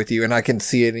problem with you. And I can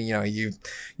see it. You know,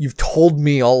 you've told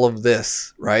me all of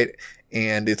this, right?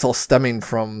 And it's all stemming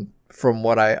from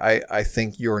what I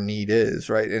think your need is,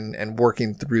 right? And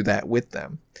working through that with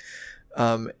them.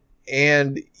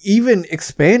 And even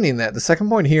expanding that, the second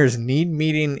point here is need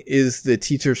meeting is the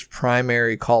teacher's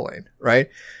primary calling, right?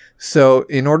 So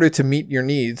in order to meet your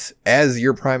needs as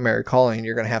your primary calling,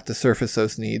 you're going to have to surface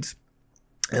those needs,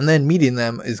 and then meeting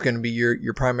them is going to be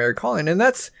your primary calling. And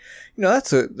that's, you know,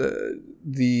 that's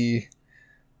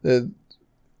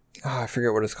I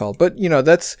forget what it's called, but you know,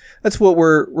 that's what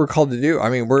we're called to do. I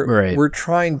mean, we're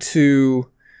trying to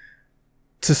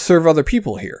serve other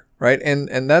people here, right?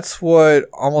 And that's what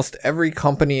almost every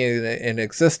company in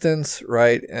existence,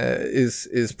 right,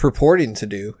 is purporting to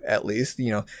do, at least,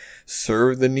 you know,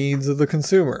 serve the needs of the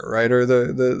consumer, right, or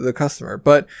the customer.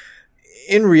 But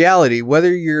in reality,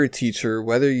 whether you're a teacher,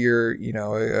 whether you're, you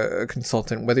know, a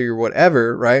consultant, whether you're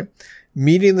whatever, right,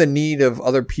 meeting the need of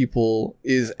other people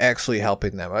is actually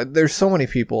helping them. There's so many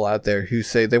people out there who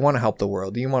say they want to help the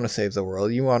world. You want to save the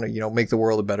world. You want to, you know, make the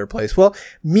world a better place. Well,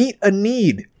 meet a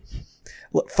need.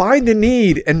 Find a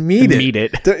need and meet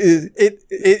it.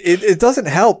 It doesn't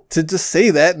help to just say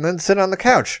that and then sit on the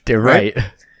couch. They're right.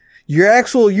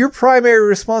 Your primary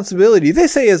responsibility, they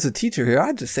say as a teacher here,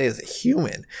 I just say as a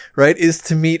human, right, is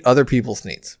to meet other people's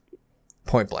needs.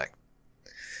 Point blank.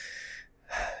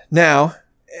 Now,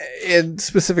 and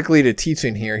specifically to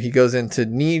teaching here, he goes into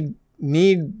need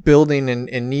building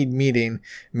and need meeting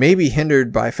may be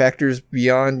hindered by factors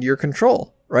beyond your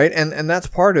control, right? And that's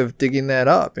part of digging that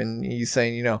up. And he's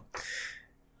saying, you know,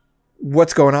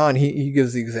 what's going on? He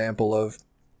gives the example of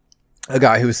a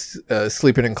guy who was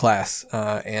sleeping in class,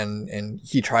 and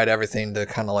he tried everything to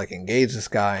kind of like engage this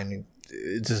guy, and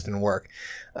it just didn't work.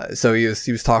 So he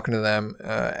was talking to them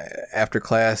after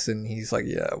class, and he's like,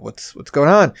 "Yeah, what's going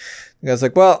on?" The guy's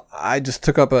like, "Well, I just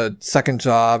took up a second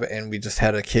job, and we just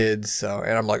had a kid." So,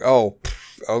 and I'm like, "Oh,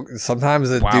 sometimes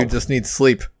a dude just needs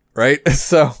sleep, right?"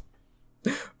 So,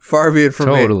 far be it from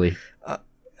me. Totally.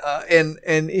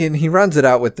 And he runs it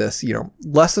out with this. You know,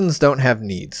 lessons don't have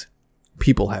needs.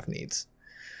 People have needs.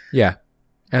 Yeah,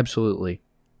 absolutely.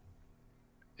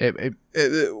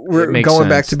 We're going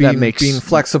back to being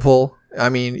flexible. I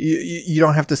mean, you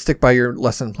don't have to stick by your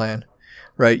lesson plan,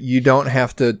 right? You don't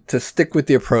have to stick with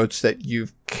the approach that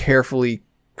you've carefully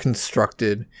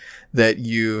constructed, that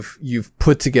you've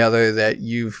put together, that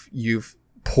you've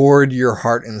poured your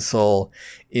heart and soul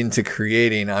into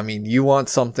creating. I mean, you want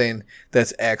something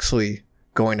that's actually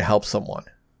going to help someone,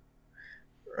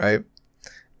 right?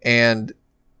 And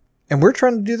we're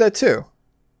trying to do that too,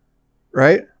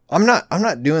 right? I'm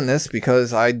not doing this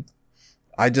because I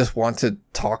just want to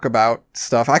talk about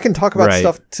stuff. I can talk about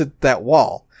stuff to that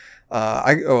wall.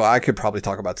 I could probably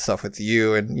talk about stuff with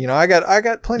you, and you know, I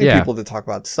got plenty of people to talk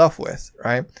about stuff with,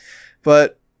 right?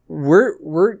 But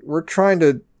we're trying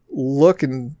to look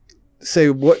and say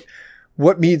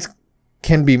what needs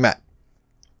can be met,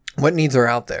 what needs are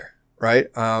out there, right?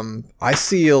 I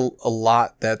see a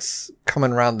lot that's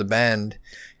coming around the bend.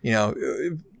 You know,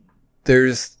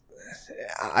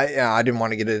 I didn't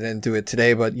want to get into it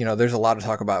today, but you know, there's a lot of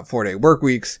talk about 4-day work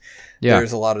weeks. Yeah.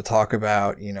 There's a lot of talk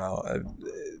about, you know,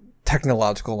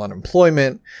 technological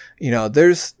unemployment. You know,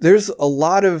 there's a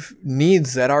lot of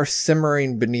needs that are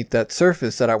simmering beneath that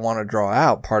surface that I want to draw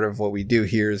out. Part of what we do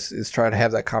here is try to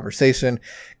have that conversation,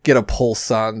 get a pulse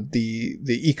on the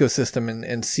ecosystem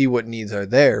and see what needs are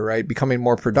there, right? Becoming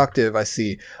more productive. I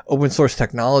see open source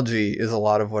technology is a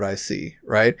lot of what I see,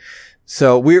 right?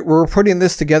 So we're putting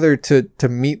this together to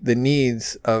meet the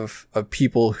needs of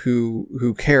people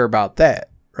who care about that,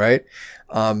 right?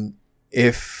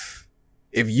 If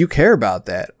if you care about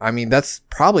that, I mean, that's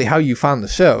probably how you found the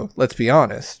show. Let's be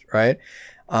honest, right?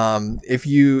 If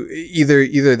you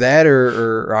either that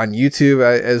or on YouTube,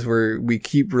 as we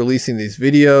keep releasing these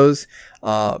videos,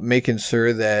 making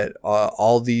sure that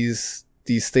all these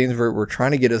things we're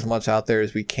trying to get as much out there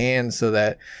as we can, so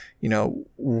that, you know,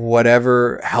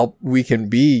 whatever help we can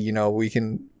be, you know, we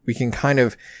can kind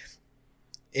of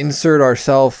insert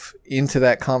ourselves into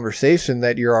that conversation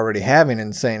that you're already having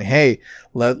and saying, hey,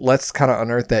 let's kind of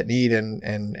unearth that need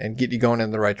and get you going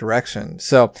in the right direction.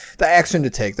 So the action to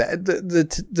take, the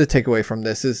takeaway from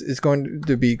this is going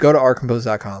to be, go to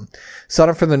OurCompose.com, sign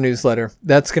up for the newsletter.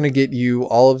 That's going to get you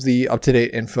all of the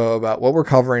up-to-date info about what we're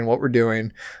covering, what we're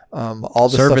doing, all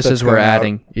the services we're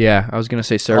adding. Yeah, I was going to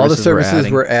say services. All the services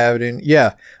we're adding.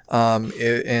 Yeah.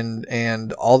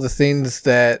 And all the things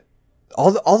that, all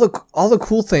the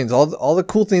cool things, all the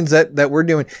cool things that we're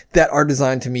doing that are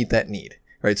designed to meet that need,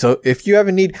 right? So if you have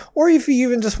a need, or if you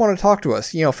even just want to talk to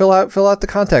us, you know, fill out the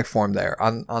contact form there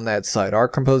on that site,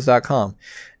 OurCompose.com,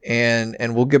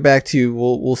 and we'll get back to you.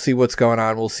 We'll see what's going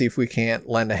on. We'll see if we can't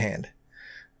lend a hand.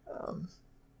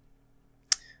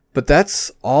 But that's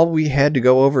all we had to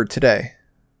go over today.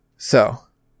 So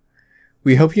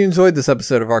we hope you enjoyed this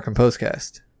episode of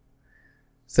OurComposeCast.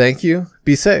 Thank you.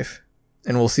 Be safe.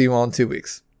 And we'll see you all in 2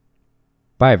 weeks.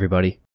 Bye, everybody.